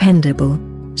isn't expendable.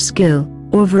 Skill,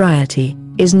 or variety,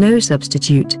 is no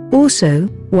substitute. Also,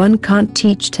 one can't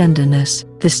teach tenderness.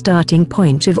 The starting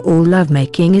point of all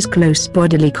lovemaking is close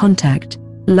bodily contact.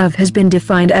 Love has been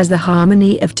defined as the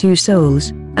harmony of two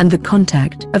souls, and the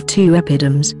contact of two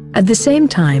epiderms. At the same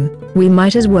time, we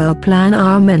might as well plan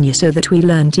our menu so that we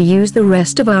learn to use the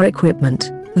rest of our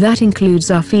equipment. That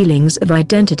includes our feelings of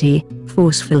identity,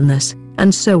 forcefulness,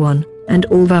 and so on, and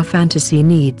all of our fantasy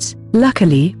needs.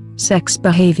 Luckily, sex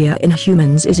behavior in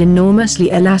humans is enormously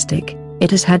elastic.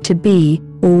 It has had to be,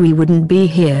 or we wouldn't be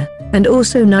here, and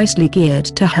also nicely geared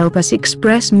to help us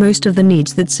express most of the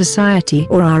needs that society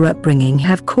or our upbringing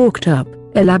have corked up.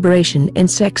 Elaboration in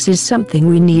sex is something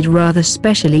we need rather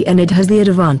specially, and it has the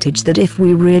advantage that if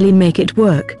we really make it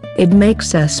work, it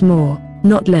makes us more,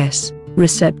 not less,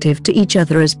 receptive to each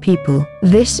other as people.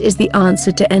 This is the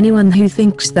answer to anyone who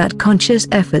thinks that conscious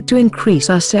effort to increase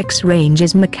our sex range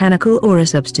is mechanical or a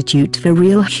substitute for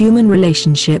real human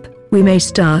relationship. We may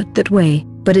start that way,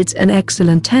 but it's an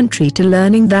excellent entry to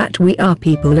learning that we are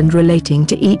people and relating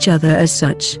to each other as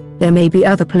such. There may be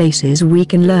other places we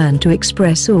can learn to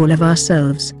express all of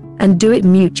ourselves, and do it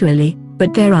mutually,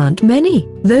 but there aren't many.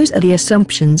 Those are the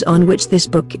assumptions on which this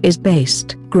book is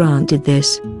based. Granted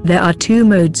this, there are two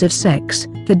modes of sex,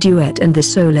 the duet and the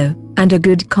solo, and a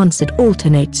good concert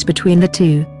alternates between the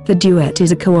two. The duet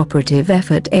is a cooperative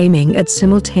effort aiming at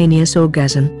simultaneous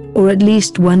orgasm, or at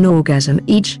least one orgasm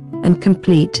each, and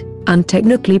complete,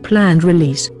 untechnically planned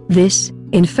release. This,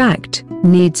 in fact,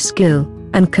 needs skill,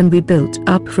 and can be built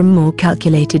up from more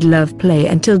calculated love play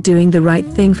until doing the right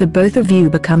thing for both of you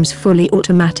becomes fully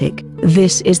automatic.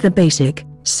 This is the basic,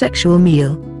 sexual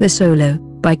meal. The solo,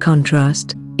 by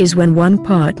contrast, is when one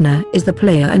partner is the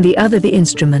player and the other the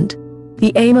instrument.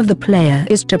 The aim of the player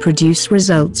is to produce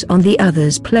results on the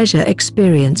other's pleasure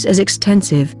experience as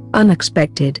extensive,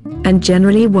 unexpected, and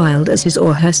generally wild as his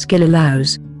or her skill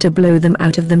allows, to blow them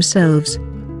out of themselves.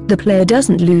 The player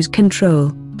doesn't lose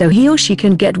control, though he or she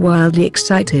can get wildly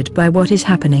excited by what is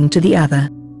happening to the other.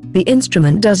 The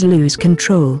instrument does lose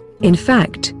control. In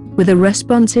fact, with a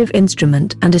responsive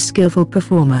instrument and a skillful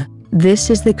performer, this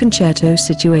is the concerto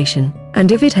situation,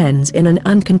 and if it ends in an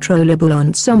uncontrollable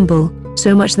ensemble,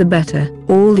 so much the better.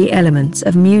 All the elements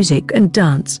of music and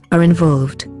dance are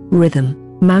involved: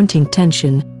 rhythm, mounting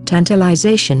tension,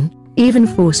 tantalization, even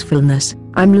forcefulness.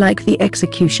 "I'm like the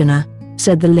executioner,"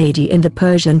 said the lady in the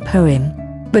Persian poem.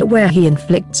 "But where he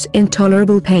inflicts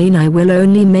intolerable pain, I will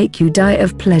only make you die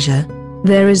of pleasure."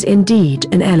 There is indeed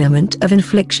an element of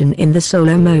infliction in the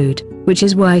solo mode, which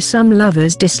is why some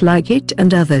lovers dislike it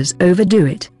and others overdo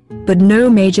it. But no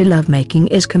major lovemaking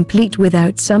is complete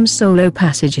without some solo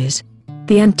passages.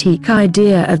 The antique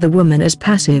idea of the woman as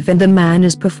passive and the man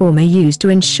as performer used to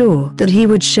ensure that he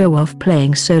would show off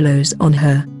playing solos on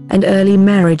her, and early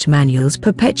marriage manuals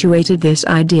perpetuated this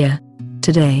idea.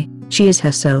 Today, she is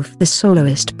herself the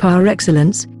soloist par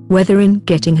excellence, whether in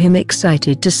getting him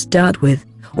excited to start with,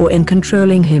 or in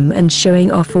controlling him and showing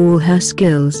off all her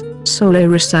skills. Solo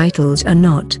recitals are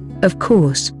not, of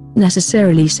course,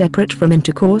 necessarily separate from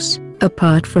intercourse.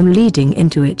 Apart from leading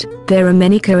into it, there are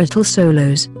many coital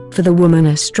solos, for the woman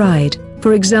astride.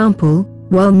 For example,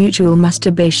 while mutual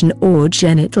masturbation or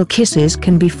genital kisses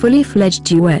can be fully fledged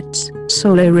duets,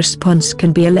 solo response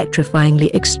can be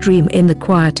electrifyingly extreme in the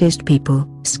quietest people.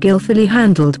 Skillfully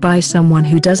handled by someone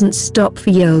who doesn't stop for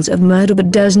yells of murder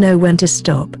but does know when to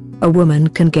stop, a woman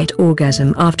can get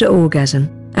orgasm after orgasm,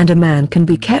 and a man can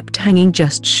be kept hanging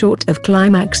just short of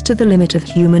climax to the limit of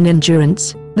human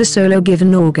endurance. The solo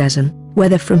given orgasm,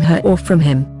 whether from her or from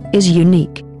him, is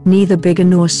unique, neither bigger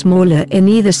nor smaller in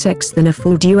either sex than a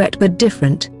full duet but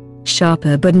different,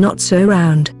 sharper but not so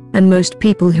round, and most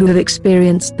people who have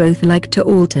experienced both like to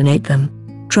alternate them.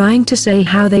 Trying to say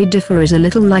how they differ is a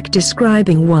little like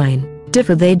describing wine.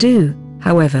 Differ they do,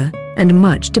 however, and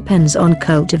much depends on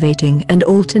cultivating and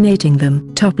alternating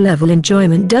them. Top-level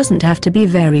enjoyment doesn't have to be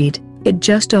varied, it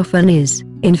just often is.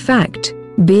 In fact,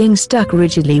 Being stuck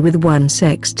rigidly with one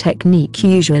sex technique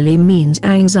usually means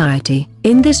anxiety.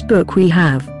 In this book we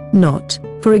have not,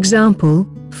 for example,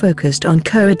 focused on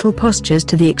coital postures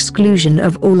to the exclusion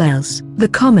of all else. The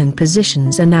common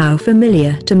positions are now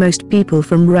familiar to most people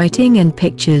from writing and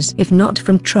pictures, if not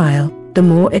from trial. The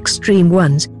more extreme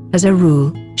ones, as a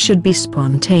rule, should be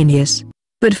spontaneous.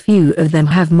 But few of them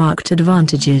have marked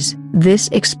advantages. This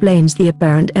explains the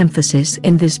apparent emphasis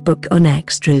in this book on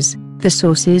extras, the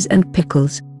sauces and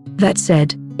pickles. That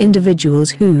said,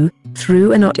 individuals who,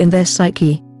 through a knot in their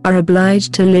psyche, are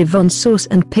obliged to live on sauce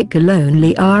and pickle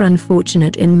only are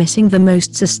unfortunate in missing the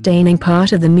most sustaining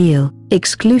part of the meal.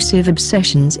 Exclusive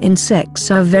obsessions in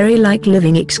sex are very like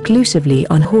living exclusively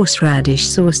on horseradish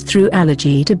sauce through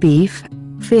allergy to beef.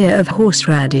 Fear of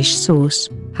horseradish sauce,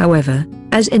 however,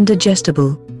 as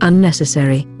indigestible,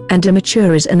 unnecessary, and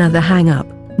immature is another hang-up,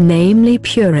 namely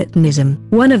Puritanism.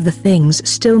 One of the things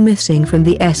still missing from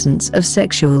the essence of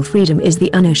sexual freedom is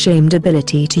the unashamed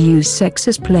ability to use sex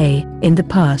as play. In the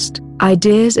past,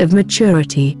 ideas of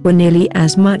maturity were nearly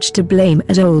as much to blame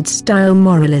as old-style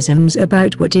moralisms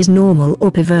about what is normal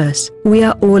or perverse. We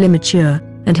are all immature,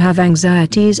 and have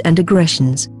anxieties and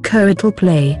aggressions. Coital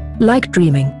play, like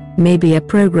dreaming, may be a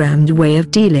programmed way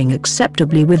of dealing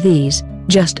acceptably with these,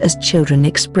 just as children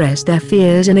express their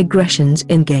fears and aggressions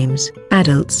in games.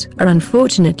 Adults are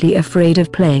unfortunately afraid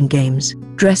of playing games,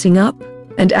 dressing up,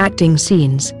 and acting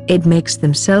scenes. It makes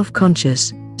them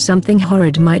self-conscious. Something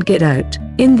horrid might get out.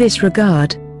 In this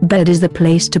regard, bed is the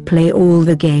place to play all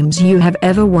the games you have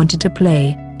ever wanted to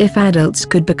play. If adults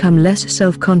could become less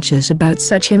self-conscious about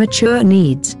such immature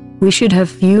needs, we should have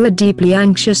fewer deeply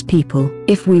anxious people.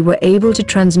 If we were able to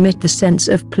transmit the sense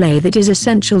of play that is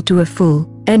essential to a full,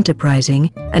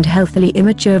 enterprising, and healthily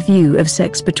immature view of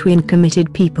sex between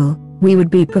committed people, we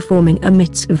would be performing a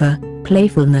mitzvah.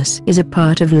 Playfulness is a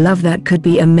part of love that could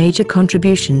be a major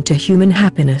contribution to human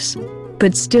happiness.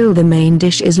 But still the main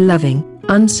dish is loving,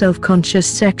 unself-conscious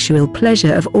sexual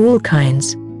pleasure of all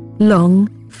kinds. Long,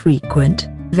 frequent,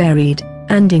 varied,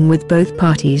 ending with both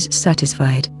parties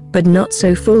satisfied, but not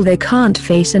so full they can't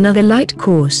face another light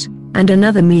course, and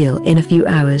another meal in a few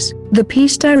hours. The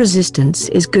piece de resistance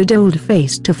is good old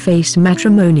face-to-face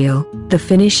matrimonial, the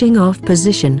finishing off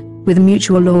position, with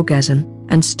mutual orgasm,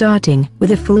 and starting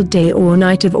with a full day or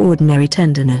night of ordinary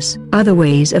tenderness. Other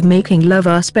ways of making love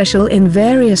are special in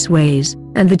various ways,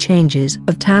 and the changes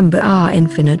of timbre are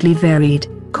infinitely varied.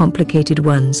 Complicated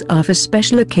ones are for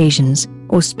special occasions,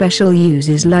 or special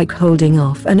uses like holding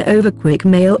off an overquick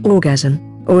male orgasm,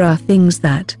 or are things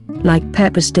that, like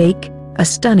pepper steak, are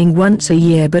stunning once a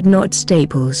year but not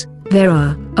staples. There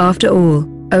are, after all,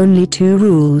 only two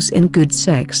rules in good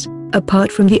sex,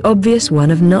 apart from the obvious one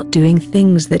of not doing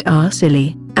things that are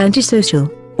silly,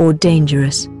 antisocial, or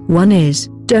dangerous. One is,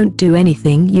 don't do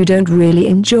anything you don't really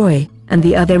enjoy, and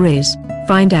the other is,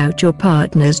 find out your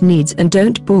partner's needs and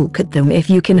don't balk at them if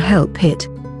you can help it.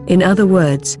 In other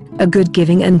words, a good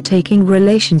giving and taking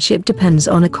relationship depends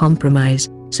on a compromise.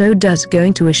 So does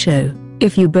going to a show.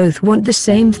 If you both want the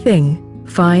same thing,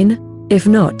 fine. If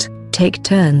not, take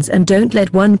turns and don't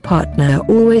let one partner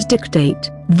always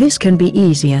dictate. This can be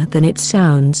easier than it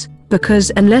sounds,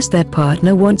 because unless their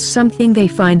partner wants something they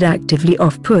find actively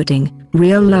off-putting,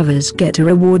 real lovers get a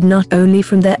reward not only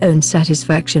from their own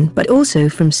satisfaction but also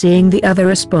from seeing the other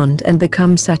respond and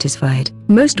become satisfied.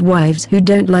 Most wives who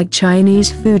don't like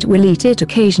Chinese food will eat it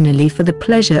occasionally for the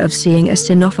pleasure of seeing a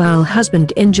cinephile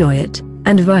husband enjoy it,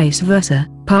 and vice versa.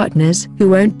 Partners who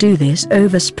won't do this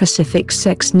over specific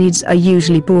sex needs are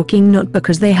usually balking not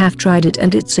because they have tried it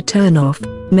and it's a turn-off.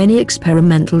 Many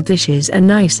experimental dishes are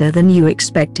nicer than you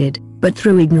expected, but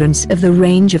through ignorance of the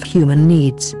range of human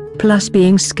needs, plus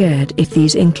being scared if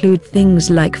these include things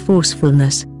like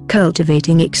forcefulness,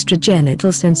 cultivating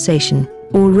extragenital sensation,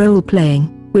 or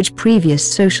role-playing, which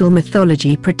previous social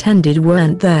mythology pretended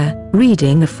weren't there.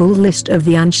 Reading a full list of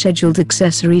the unscheduled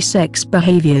accessory sex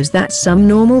behaviors that some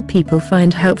normal people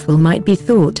find helpful might be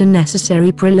thought a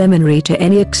necessary preliminary to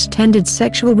any extended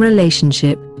sexual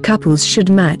relationship. Couples should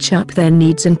match up their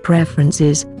needs and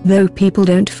preferences, though people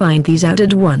don't find these out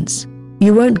at once.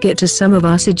 You won't get to some of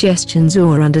our suggestions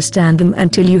or understand them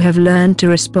until you have learned to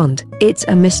respond. It's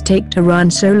a mistake to run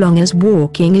so long as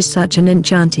walking is such an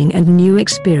enchanting and new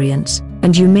experience,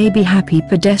 and you may be happy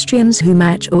pedestrians who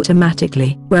match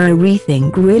automatically. Where a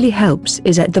rethink really helps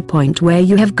is at the point where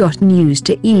you have gotten used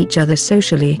to each other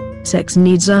socially. Sex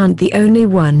needs aren't the only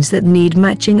ones that need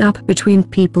matching up between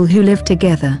people who live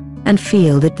together, and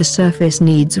feel that the surface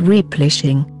needs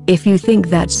replenishing. If you think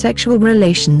that sexual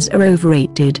relations are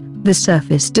overrated, the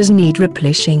surface does need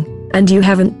replenishing. and you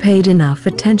haven't paid enough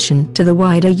attention to the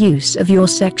wider use of your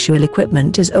sexual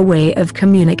equipment as a way of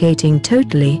communicating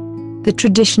totally. The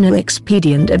traditional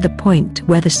expedient at the point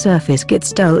where the surface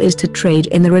gets dull is to trade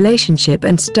in the relationship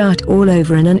and start all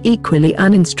over in an equally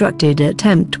uninstructed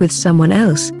attempt with someone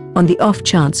else, on the off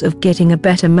chance of getting a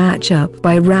better match-up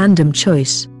by random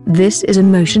choice. This is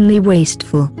emotionally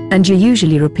wasteful, and you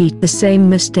usually repeat the same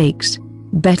mistakes.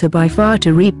 Better by far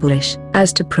to republish.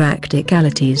 As to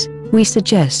practicalities, we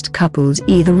suggest couples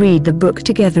either read the book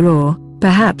together or,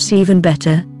 perhaps even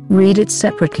better, read it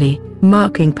separately,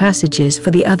 marking passages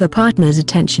for the other partner's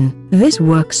attention. This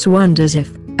works wonders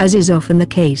if, as is often the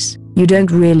case, you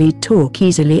don't really talk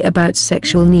easily about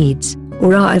sexual needs,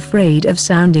 or are afraid of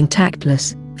sounding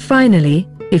tactless. Finally,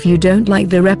 if you don't like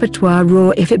the repertoire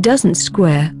or if it doesn't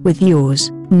square with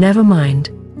yours, never mind.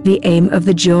 The aim of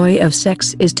the joy of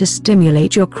sex is to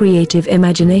stimulate your creative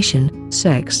imagination.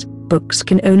 Sex books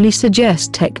can only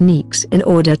suggest techniques in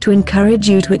order to encourage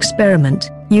you to experiment.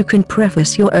 You can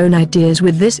preface your own ideas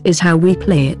with "this is how we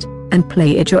play it," and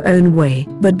play it your own way.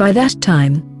 But by that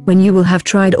time, when you will have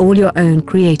tried all your own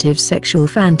creative sexual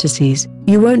fantasies,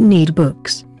 you won't need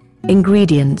books.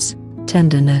 Ingredients: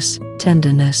 tenderness,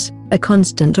 a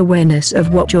constant awareness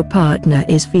of what your partner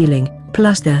is feeling,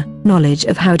 plus the knowledge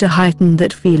of how to heighten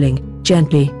that feeling,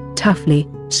 gently, toughly,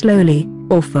 slowly,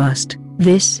 or fast.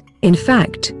 This, in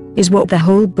fact, is what the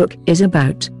whole book is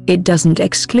about. It doesn't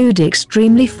exclude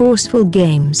extremely forceful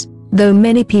games, though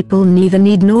many people neither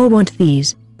need nor want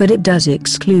these, but it does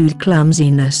exclude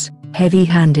clumsiness,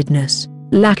 heavy-handedness,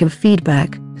 lack of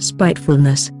feedback,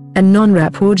 spitefulness, and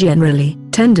non-rapport generally.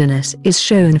 Tenderness is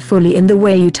shown fully in the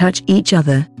way you touch each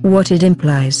other. What it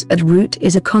implies at root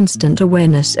is a constant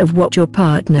awareness of what your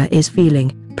partner is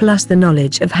feeling, plus the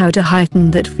knowledge of how to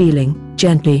heighten that feeling,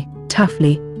 gently,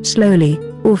 toughly, slowly,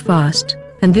 or fast.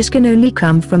 And this can only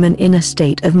come from an inner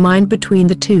state of mind between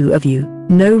the two of you.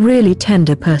 No really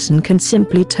tender person can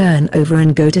simply turn over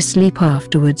and go to sleep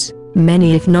afterwards.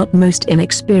 Many if not most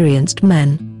inexperienced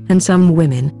men, and some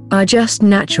women, are just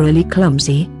naturally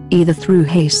clumsy, either through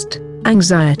haste,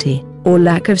 anxiety, or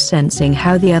lack of sensing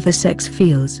how the other sex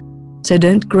feels. So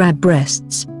don't grab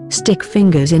breasts, stick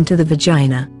fingers into the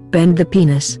vagina, bend the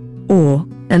penis, or,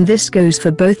 and this goes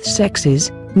for both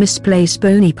sexes, misplace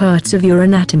bony parts of your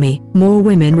anatomy. More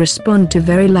women respond to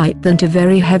very light than to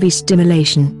very heavy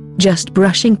stimulation. Just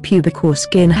brushing pubic or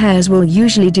skin hairs will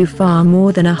usually do far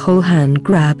more than a whole hand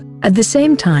grab. At the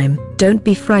same time, don't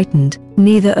be frightened,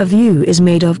 neither of you is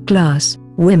made of glass.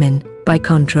 Women, by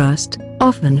contrast,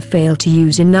 often fail to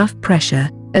use enough pressure,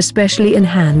 especially in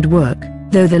hand work,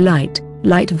 though the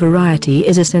light variety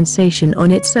is a sensation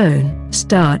on its own.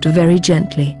 Start very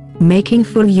gently, making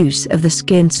full use of the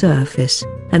skin surface,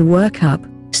 and work up.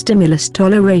 Stimulus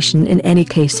toleration in any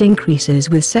case increases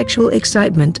with sexual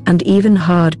excitement, and even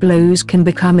hard blows can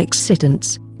become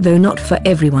excitants, though not for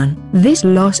everyone. This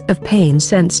loss of pain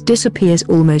sense disappears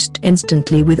almost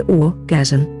instantly with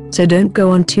orgasm, so don't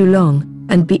go on too long,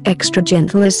 and be extra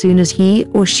gentle as soon as he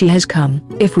or she has come.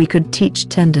 If we could teach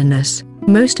tenderness,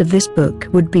 most of this book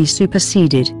would be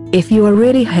superseded. If you are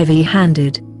really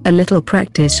heavy-handed, a little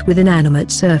practice with inanimate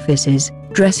surfaces,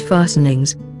 dress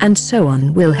fastenings, and so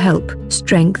on will help.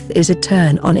 Strength is a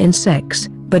turn-on in sex,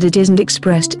 but it isn't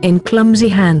expressed in clumsy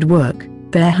handwork,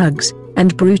 bear hugs,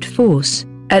 and brute force,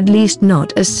 at least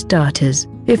not as starters.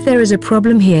 If there is a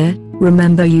problem here,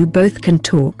 remember you both can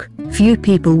talk. Few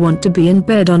people want to be in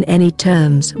bed on any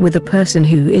terms with a person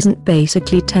who isn't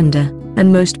basically tender,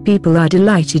 and most people are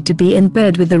delighted to be in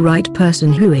bed with the right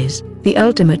person who is. The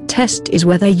ultimate test is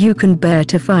whether you can bear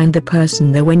to find the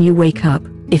person there when you wake up.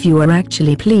 If you are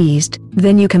actually pleased,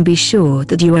 then you can be sure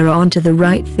that you are onto the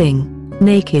right thing.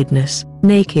 Nakedness,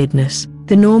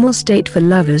 the normal state for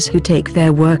lovers who take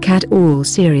their work at all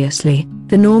seriously.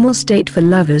 The normal state for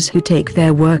lovers who take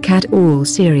their work at all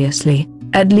seriously,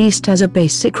 at least as a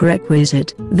basic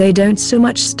requisite. They don't so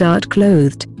much start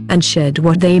clothed, and shed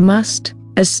what they must,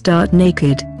 as start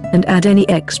naked, and add any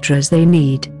extras they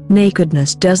need.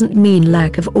 Nakedness doesn't mean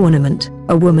lack of ornament.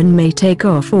 A woman may take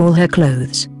off all her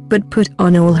clothes, but put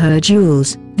on all her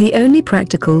jewels. The only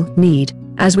practical need,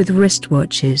 as with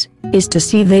wristwatches, is to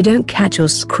see they don't catch or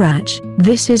scratch.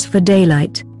 This is for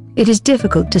daylight. It is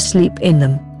difficult to sleep in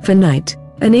them. For night,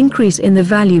 an increase in the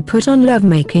value put on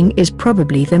lovemaking is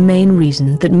probably the main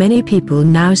reason that many people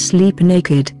now sleep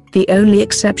naked. The only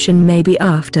exception may be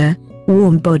after.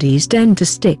 Warm bodies tend to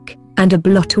stick, and a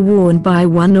blotter worn by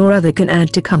one or other can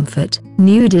add to comfort.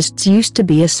 Nudists used to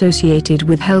be associated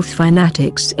with health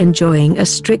fanatics enjoying a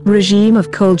strict regime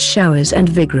of cold showers and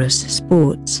vigorous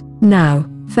sports. Now,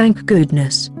 thank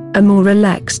goodness, a more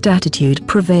relaxed attitude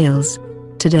prevails.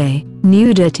 today.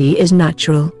 Nudity is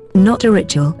natural, not a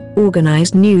ritual.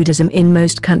 Organized nudism in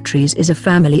most countries is a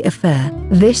family affair.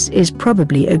 This is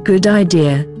probably a good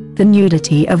idea. The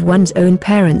nudity of one's own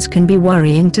parents can be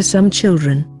worrying to some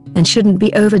children, and shouldn't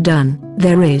be overdone.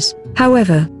 There is,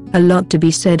 however, a lot to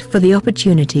be said for the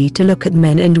opportunity to look at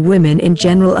men and women in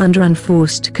general under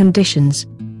unforced conditions.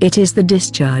 It is the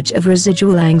discharge of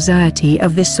residual anxiety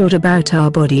of this sort about our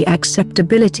body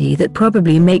acceptability that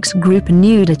probably makes group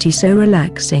nudity so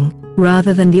relaxing,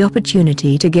 rather than the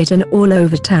opportunity to get an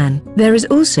all-over tan. There is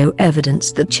also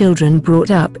evidence that children brought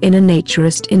up in a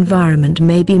naturist environment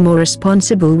may be more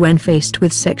responsible when faced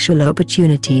with sexual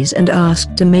opportunities and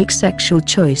asked to make sexual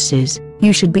choices.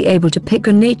 You should be able to pick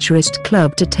a naturist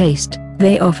club to taste.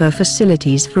 They offer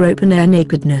facilities for open-air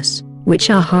nakedness, which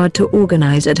are hard to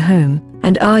organize at home,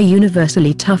 and are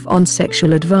universally tough on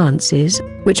sexual advances,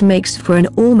 which makes for an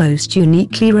almost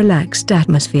uniquely relaxed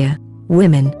atmosphere.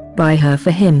 Women, by her for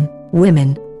him.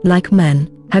 Women, like men,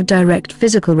 have direct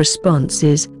physical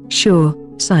responses. Sure,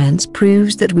 science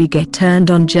proves that we get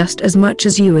turned on just as much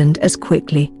as you and as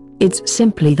quickly. It's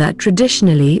simply that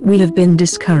traditionally we have been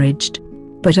discouraged.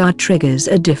 But our triggers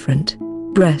are different.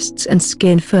 Breasts and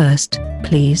skin first,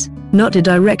 please, not a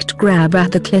direct grab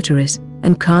at the clitoris,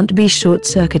 and can't be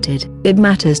short-circuited. It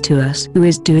matters to us who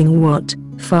is doing what,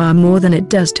 far more than it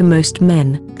does to most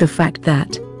men. The fact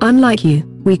that, unlike you,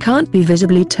 we can't be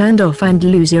visibly turned off and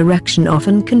lose erection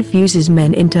often confuses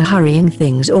men into hurrying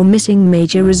things or missing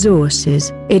major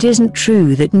resources. It isn't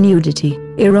true that nudity,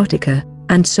 erotica,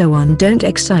 and so on don't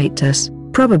excite us.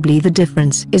 Probably the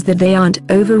difference is that they aren't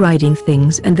overriding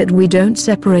things and that we don't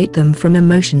separate them from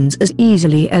emotions as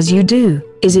easily as you do.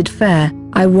 Is it fair,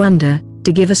 I wonder,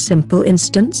 to give a simple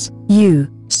instance? You,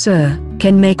 sir,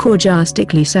 can make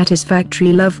orgastically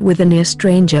satisfactory love with a near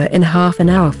stranger in half an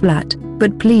hour flat,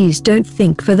 but please don't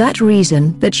think for that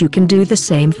reason that you can do the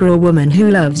same for a woman who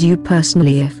loves you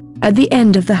personally if, at the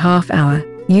end of the half hour,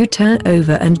 you turn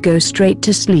over and go straight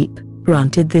to sleep.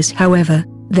 Granted this, however,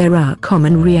 there are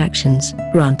common reactions.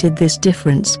 Granted this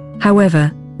difference,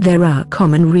 however, there are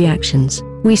common reactions.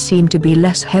 We seem to be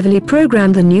less heavily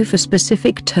programmed than you for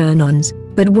specific turn-ons,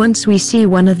 but once we see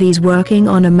one of these working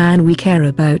on a man we care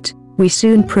about, we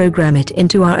soon program it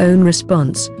into our own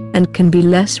response, and can be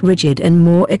less rigid and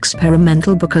more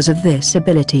experimental because of this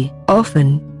ability.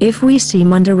 Often, if we seem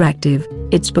underactive,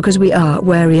 it's because we are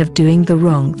wary of doing the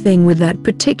wrong thing with that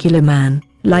particular man,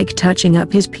 like touching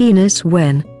up his penis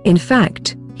when, in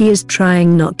fact, he is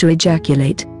trying not to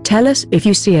ejaculate. Tell us if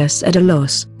you see us at a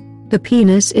loss. The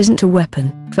penis isn't a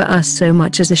weapon for us so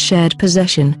much as a shared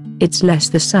possession. It's less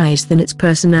the size than its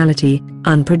personality,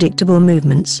 unpredictable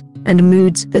movements, and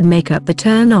moods that make up the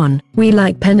turn-on. We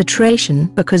like penetration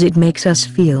because it makes us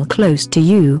feel close to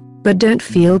you, but don't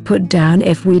feel put down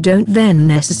if we don't then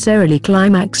necessarily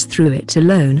climax through it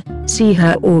alone. See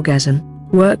her orgasm.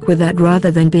 Work with that rather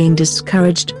than being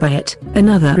discouraged by it.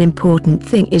 Another important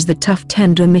thing is the tough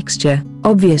tender mixture.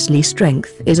 Obviously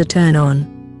strength is a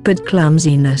turn-on, but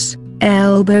clumsiness,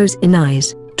 elbows in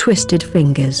eyes, twisted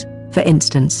fingers, for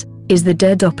instance, is the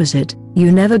dead opposite.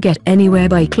 You never get anywhere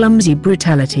by clumsy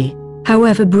brutality.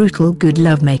 However brutal good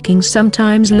lovemaking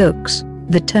sometimes looks,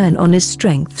 the turn-on is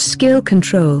strength, skill,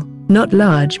 control, not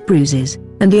large bruises,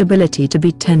 and the ability to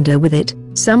be tender with it.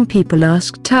 Some people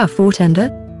ask tough or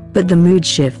tender, but the mood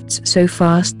shifts so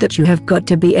fast that you have got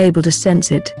to be able to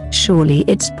sense it. Surely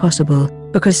it's possible,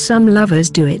 because some lovers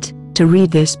do it, to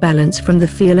read this balance from the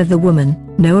feel of the woman.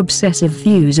 No obsessive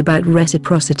views about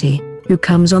reciprocity, who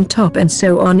comes on top and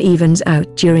so on evens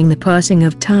out during the passing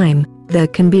of time. There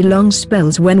can be long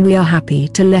spells when we are happy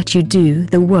to let you do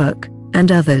the work,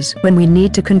 and others when we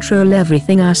need to control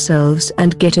everything ourselves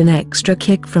and get an extra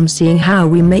kick from seeing how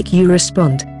we make you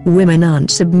respond. Women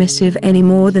aren't submissive any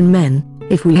more than men.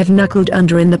 If we have knuckled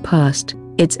under in the past,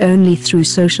 it's only through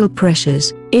social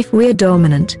pressures. If we're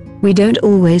dominant, we don't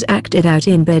always act it out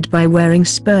in bed by wearing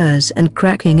spurs and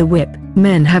cracking a whip.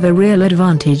 Men have a real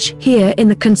advantage here in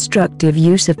the constructive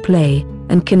use of play,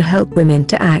 and can help women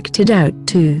to act it out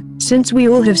too. Since we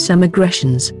all have some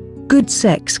aggressions, good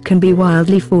sex can be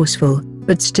wildly forceful,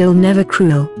 but still never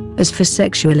cruel. As for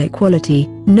sexual equality,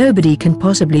 nobody can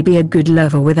possibly be a good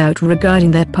lover without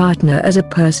regarding their partner as a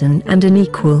person and an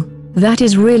equal. That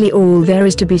is really all there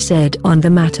is to be said on the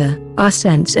matter. Our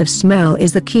sense of smell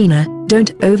is the keener.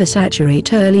 Don't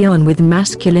oversaturate early on with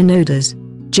masculine odors.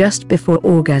 Just before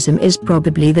orgasm is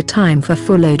probably the time for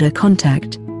full odor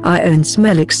contact. Our own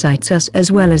smell excites us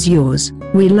as well as yours.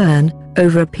 We learn,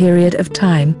 over a period of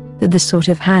time, that the sort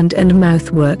of hand and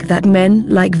mouth work that men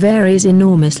like varies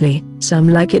enormously. Some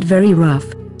like it very rough,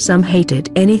 some hate it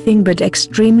anything but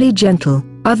extremely gentle.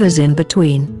 others in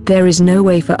between. There is no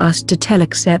way for us to tell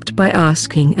except by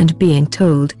asking and being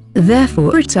told,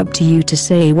 therefore it's up to you to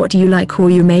say what you like, or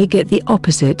you may get the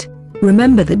opposite.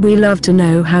 Remember that we love to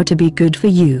know how to be good for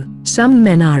you. Some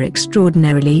men are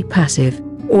extraordinarily passive,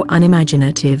 or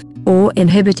unimaginative, or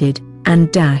inhibited,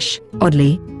 and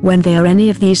oddly, when they are any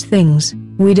of these things,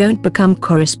 we don't become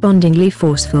correspondingly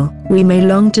forceful. We may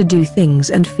long to do things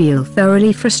and feel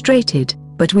thoroughly frustrated,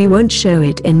 but we won't show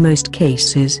it in most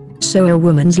cases. So a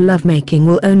woman's lovemaking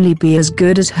will only be as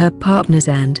good as her partner's,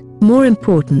 and, more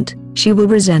important, she will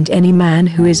resent any man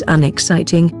who is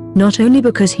unexciting, not only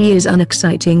because he is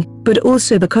unexciting, but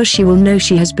also because she will know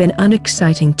she has been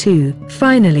unexciting too.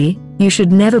 Finally, you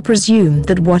should never presume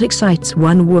that what excites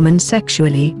one woman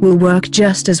sexually will work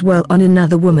just as well on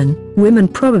another woman. Women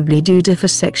probably do differ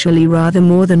sexually rather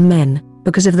more than men,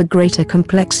 because of the greater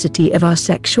complexity of our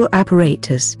sexual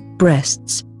apparatus,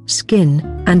 breasts,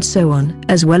 skin, and so on,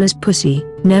 as well as pussy.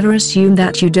 Never assume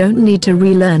that you don't need to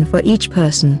relearn for each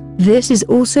person. This is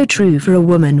also true for a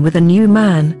woman with a new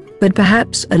man, but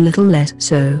perhaps a little less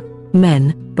so.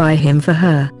 Men, buy him for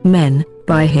her. Men,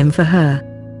 buy him for her.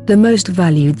 The most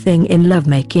valued thing in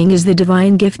lovemaking is the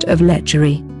divine gift of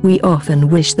lechery. We often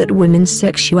wish that women's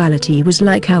sexuality was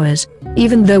like ours,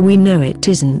 even though we know it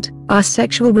isn't. Our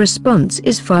sexual response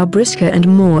is far brisker and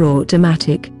more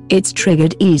automatic. It's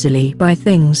triggered easily by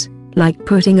things like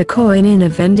putting a coin in a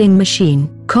vending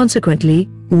machine. Consequently,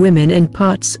 women and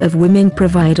parts of women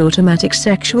provide automatic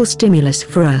sexual stimulus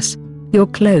for us. Your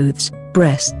clothes,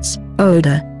 breasts,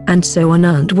 odor, and so on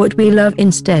aren't what we love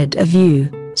instead of you.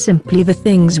 Simply the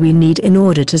things we need in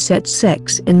order to set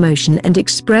sex in motion and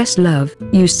express love.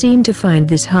 You seem to find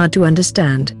this hard to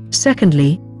understand.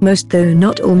 Secondly, most though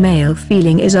not all male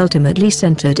feeling is ultimately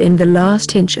centered in the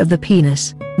last inch of the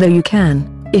penis, though you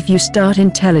can, if you start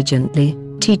intelligently,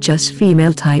 teach us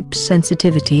female type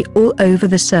sensitivity all over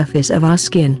the surface of our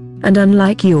skin, and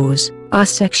unlike yours, our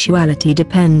sexuality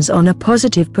depends on a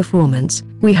positive performance.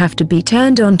 We have to be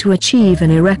turned on to achieve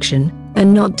an erection,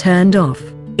 and not turned off.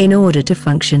 In order to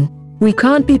function, we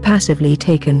can't be passively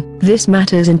taken. This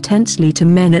matters intensely to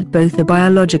men at both a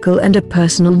biological and a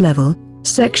personal level.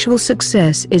 Sexual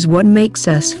success is what makes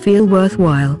us feel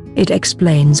worthwhile. It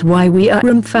explains why we are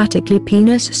emphatically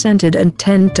penis-centered and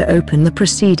tend to open the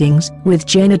proceedings with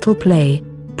genital play,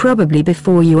 probably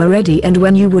before you are ready and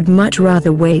when you would much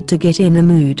rather wait to get in the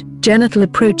mood. Genital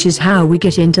approach is how we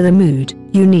get into the mood.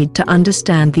 You need to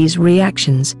understand these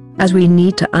reactions, as we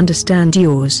need to understand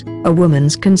yours. A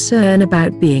woman's concern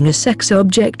about being a sex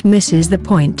object misses the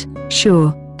point.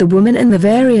 Sure, the woman and the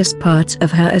various parts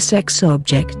of her are sex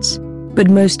objects, but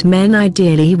most men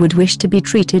ideally would wish to be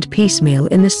treated piecemeal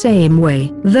in the same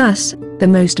way. Thus, the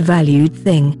most valued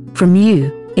thing from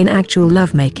you, in actual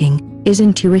lovemaking, is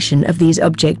intuition of these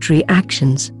objectary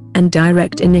actions, and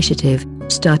direct initiative,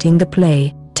 starting the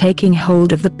play, taking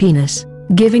hold of the penis,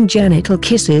 giving genital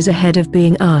kisses ahead of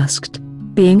being asked,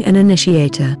 being an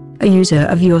initiator, a user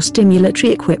of your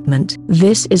stimulatory equipment.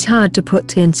 This is hard to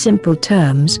put in simple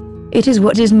terms. It is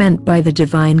what is meant by the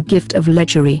divine gift of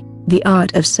lechery, the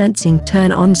art of sensing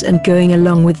turn-ons and going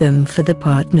along with them for the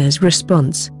partner's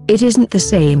response. It isn't the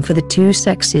same for the two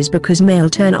sexes because male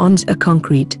turn-ons are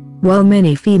concrete, while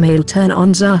many female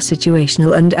turn-ons are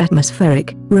situational and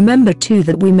atmospheric. Remember too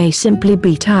that we may simply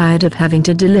be tired of having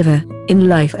to deliver, in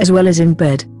life as well as in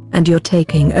bed, and your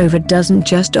taking over doesn't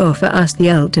just offer us the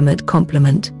ultimate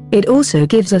compliment, it also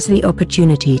gives us the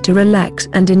opportunity to relax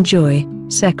and enjoy.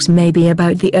 Sex may be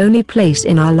about the only place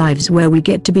in our lives where we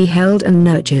get to be held and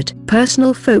nurtured.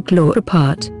 Personal folklore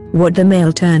apart, what the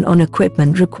male turn-on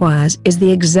equipment requires is the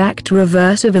exact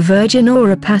reverse of a virgin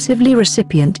or a passively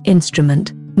recipient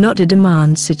instrument, not a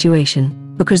demand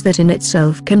situation, because that in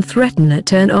itself can threaten a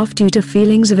turn-off due to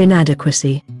feelings of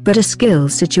inadequacy, but a skill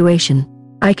situation.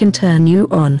 I can turn you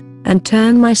on, and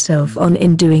turn myself on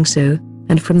in doing so,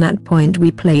 and from that point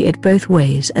we play it both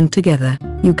ways and together.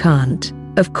 You can't,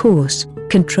 of course,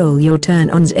 control your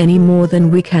turn-ons any more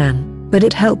than we can, but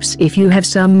it helps if you have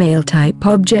some male-type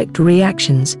object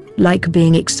reactions, like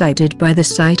being excited by the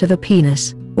sight of a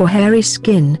penis, or hairy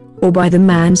skin, or by the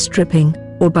man stripping,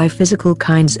 or by physical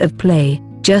kinds of play,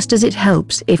 just as it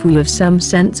helps if we have some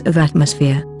sense of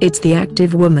atmosphere. It's the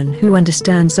active woman who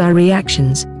understands our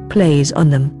reactions, plays on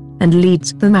them, and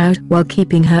leads them out while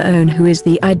keeping her own, who is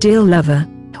the ideal lover.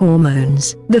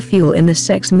 Hormones, the fuel in the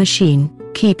sex machine,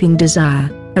 keeping desire,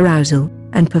 arousal,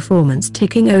 and performance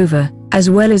ticking over, as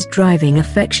well as driving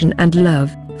affection and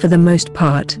love. For the most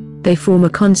part, they form a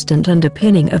constant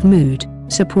underpinning of mood,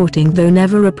 supporting though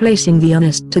never replacing the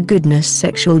honest-to-goodness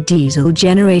sexual diesel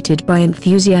generated by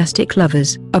enthusiastic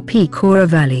lovers. A peak or a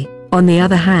valley, on the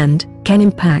other hand, can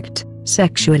impact,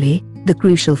 Sexually, the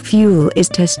crucial fuel is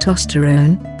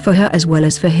testosterone, for her as well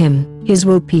as for him. His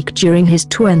will peak during his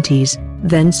 20s,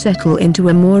 then settle into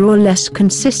a more or less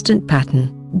consistent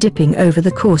pattern, dipping over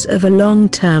the course of a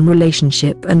long-term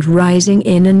relationship and rising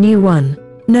in a new one.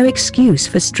 No excuse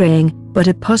for straying, but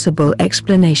a possible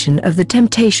explanation of the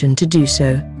temptation to do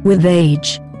so. With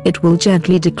age, it will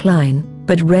gently decline,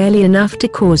 but rarely enough to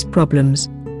cause problems.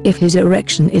 If his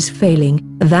erection is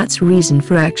failing, that's reason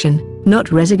for action,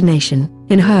 not resignation.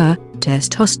 In her,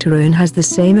 testosterone has the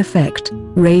same effect,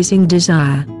 raising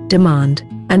desire, demand,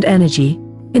 and energy.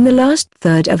 In the last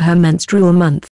third of her menstrual month,